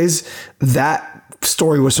Never Dies, that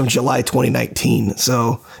story was from July 2019.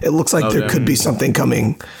 So it looks like there could be something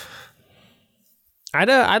coming.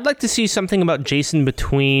 I'd like to see something about Jason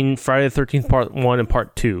between Friday the 13th Part 1 and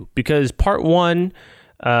Part 2, because Part 1,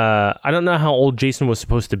 I don't know how old Jason was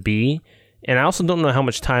supposed to be. And I also don't know how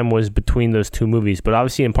much time was between those two movies, but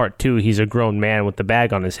obviously in Part 2, he's a grown man with the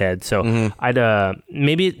bag on his head. So I'd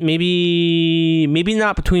maybe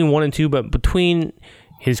not between 1 and 2, but between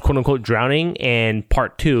his quote unquote drowning and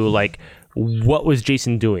Part 2, like what was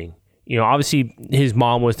Jason doing? Obviously his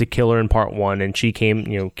mom was the killer in Part 1, and she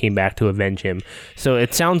came back to avenge him. So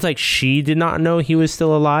it sounds like she did not know he was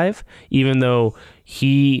still alive, even though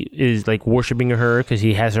he is like worshiping her because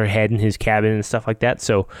he has her head in his cabin and stuff like that.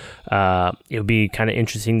 So it would be kind of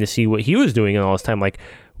interesting to see what he was doing in all this time. Like,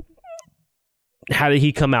 how did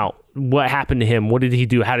he come out? What happened to him? What did he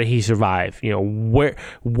do? How did he survive?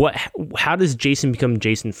 How does Jason become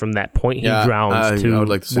Jason from that point he drowns to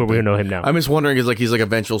where we know him now? I'm just wondering, is like he's like a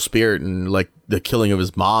vengeful spirit, and like the killing of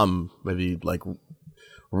his mom maybe like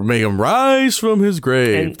make him rise from his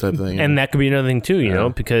grave type thing. And that could be another thing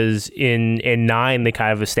too, because in 9 they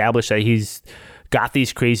kind of established that he's got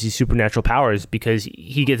these crazy supernatural powers because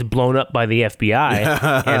he gets blown up by the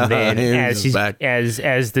FBI, and then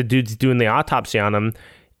as the dude's doing the autopsy on him,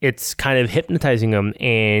 it's kind of hypnotizing him,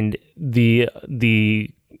 and the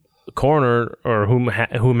coroner or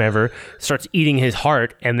whomever starts eating his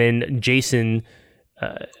heart, and then Jason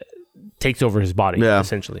takes over his body.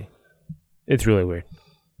 Essentially, it's really weird.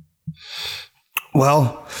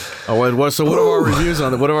 Well, what are our reviews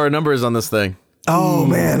on it? What are our numbers on this thing? Oh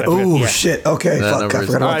man! Oh shit! Okay, fuck! I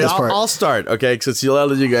forgot about this part. I'll start. Okay, since I'll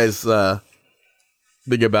let you guys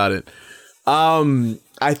think about it.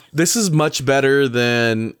 This is much better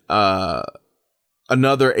than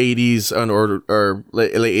another 80s or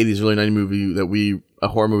late 80s, early 90s movie a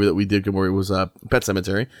horror movie that we did where it was Pet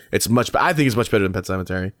Sematary. I think it's much better than Pet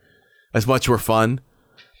Sematary. It's much more fun.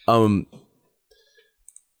 I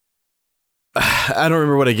don't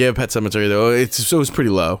remember what I gave Pet Sematary though. It was pretty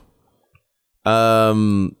low.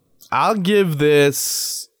 I'll give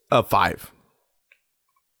this a 5.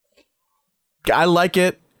 I like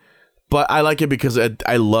it, but I like it because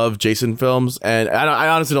I love Jason films, and I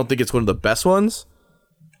honestly don't think it's one of the best ones.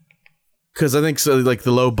 Because I think so, like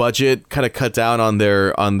the low budget kind of cut down on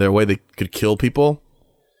their way they could kill people,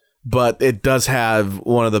 but it does have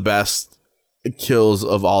one of the best kills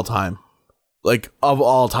of all time, which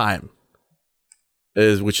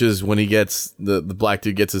is when he gets the black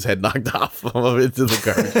dude gets his head knocked off into the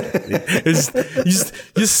garbage.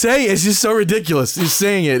 Just say it. It's just so ridiculous. Just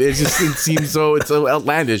saying it. It seems so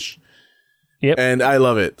outlandish. Yep. And I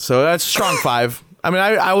love it. So that's strong 5. I mean,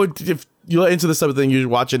 I would, if you're into this type of thing, you should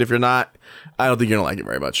watch it. If you're not, I don't think you're gonna like it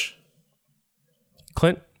very much.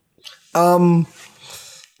 Clint? Man,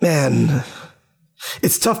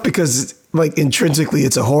 it's tough because like intrinsically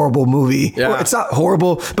it's a horrible movie. Yeah. Or it's not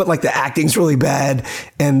horrible, but like the acting's really bad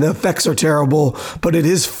and the effects are terrible, but it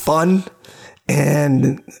is fun.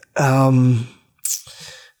 And I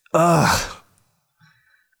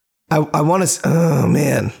want to, oh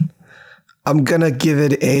man, I'm gonna give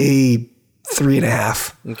it a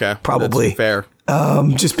 3.5. Okay. Probably. That's fair.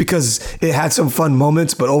 Just because it had some fun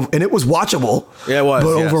moments, and it was watchable. Yeah, it was.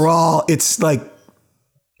 But yes. overall, it's like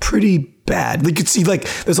pretty bad. You could see like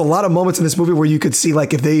there's a lot of moments in this movie where you could see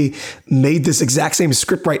like if they made this exact same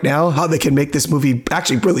script right now, how they can make this movie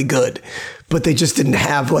actually really good. But they just didn't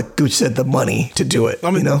have, like Gooch said, the money to do it. I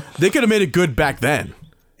mean, you know, they could have made it good back then.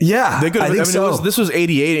 Yeah, They could. I think so. This was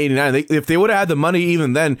 88, 89. If they would have had the money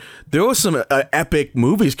even then, there was some epic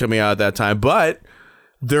movies coming out at that time. But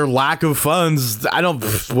their lack of funds,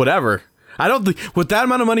 whatever. I don't think with that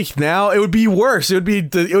amount of money now, it would be worse. It would be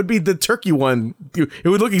the turkey one. It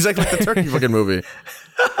would look exactly like the turkey fucking movie.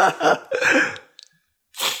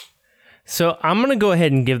 So I'm gonna go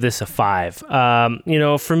ahead and give this a 5.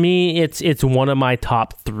 For me, it's one of my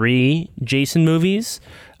top 3 Jason movies.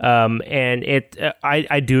 And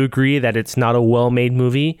I do agree that it's not a well-made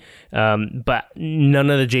movie, but none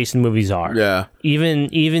of the Jason movies are. Yeah.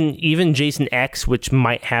 Even Jason X, which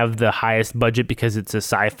might have the highest budget because it's a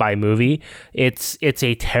sci-fi movie, it's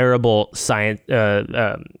a terrible science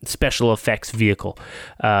special effects vehicle.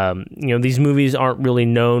 These movies aren't really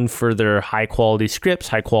known for their high-quality scripts,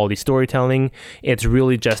 high-quality storytelling. It's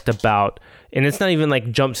really just about. And it's not even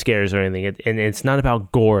like jump scares or anything. And it's not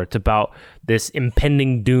about gore. It's about this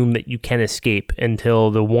impending doom that you can't escape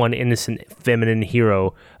until the one innocent feminine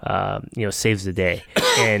hero, saves the day.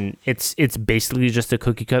 And it's basically just a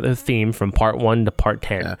cookie cutter theme from part 1 to part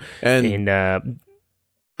 10. Yeah. And I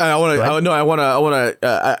want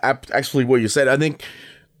to actually what you said. I think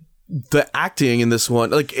the acting in this one,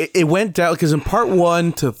 like it went down because in part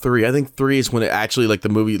 1 to 3, I think 3 is when it actually like the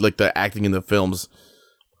movie, like the acting in the films.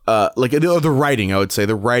 The writing, I would say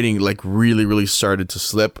the writing like really, really started to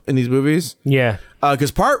slip in these movies. Yeah.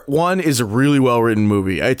 Because part 1 is a really well written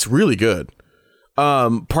movie. It's really good.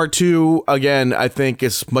 Part 2, again, I think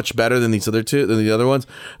is much better than the other ones.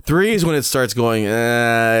 3 is when it starts going,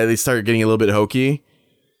 they start getting a little bit hokey.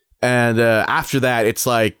 And after that, it's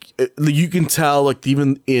like you can tell, like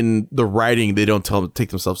even in the writing, they don't take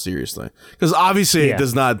themselves seriously because obviously it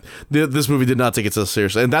does not. This movie did not take itself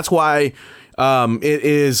seriously, and that's why it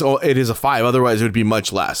is a 5. Otherwise, it would be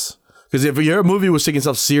much less. Because if your movie was taking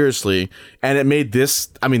itself seriously and it made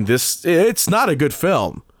it's not a good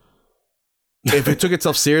film. If it took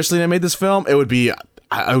itself seriously and it made this film, it would be a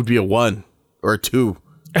 1 or a 2.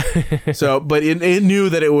 So, but it knew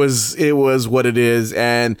that it was what it is,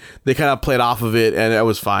 and they kind of played off of it, and it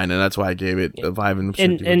was fine, and that's why I gave it a 5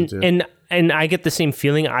 and I get the same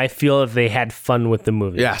feeling. I feel that they had fun with the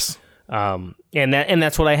movie. Yes. And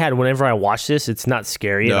that's what I had whenever I watch this. It's not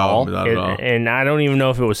scary at all. Not at all. And I don't even know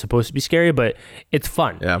if it was supposed to be scary, but it's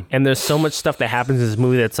fun. Yeah. And there's so much stuff that happens in this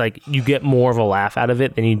movie that's like you get more of a laugh out of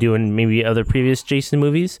it than you do in maybe other previous Jason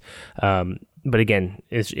movies. But again,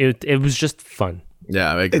 it was just fun.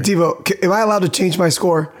 Yeah, I agree. Hey, Devo, am I allowed to change my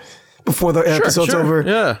score before the episode's over?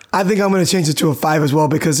 Yeah. I think I'm going to change it to a 5 as well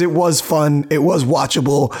because it was fun. It was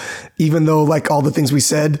watchable, even though like all the things we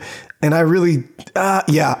said. And I really, I'm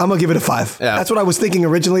going to give it a 5. Yeah. That's what I was thinking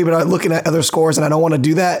originally, but I'm looking at other scores and I don't want to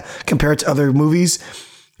do that compared to other movies.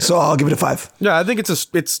 So I'll give it a 5. Yeah, I think it's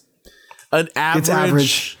an average. It's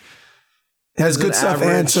average. It has good stuff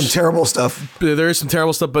and some terrible stuff. There is some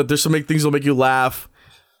terrible stuff, but there's some things that'll make you laugh.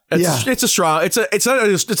 It's a strong. It's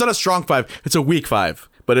not a strong 5. It's a weak 5,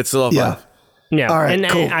 but it's still a 5. Yeah, all right, and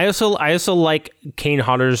cool. I also like Kane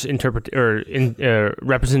Hodder's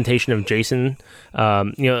representation of Jason.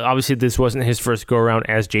 Obviously this wasn't his first go around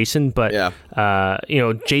as Jason, but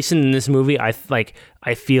Jason in this movie, I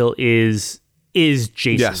feel is is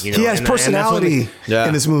Jason. Yes. You know? He has And that's one personality Yeah.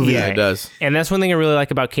 in this movie. Yeah, it does. And that's one thing I really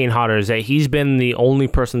like about Kane Hodder is that he's been the only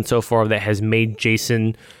person so far that has made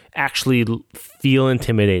Jason actually feel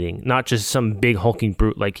intimidating, not just some big hulking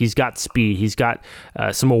brute. Like he's got speed, he's got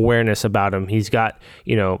some awareness about him. He's got,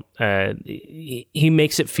 he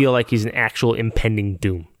makes it feel like he's an actual impending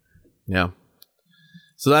doom. Yeah.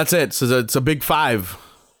 So that's it. So it's a big 5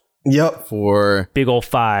 Yep. for Big old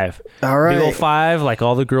 5. All right. Big old 5, like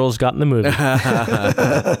all the girls got in the movie.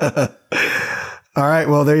 All right.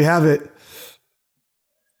 Well, there you have it.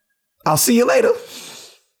 I'll see you later.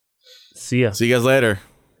 See ya. See you guys later.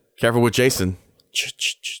 Careful with Jason.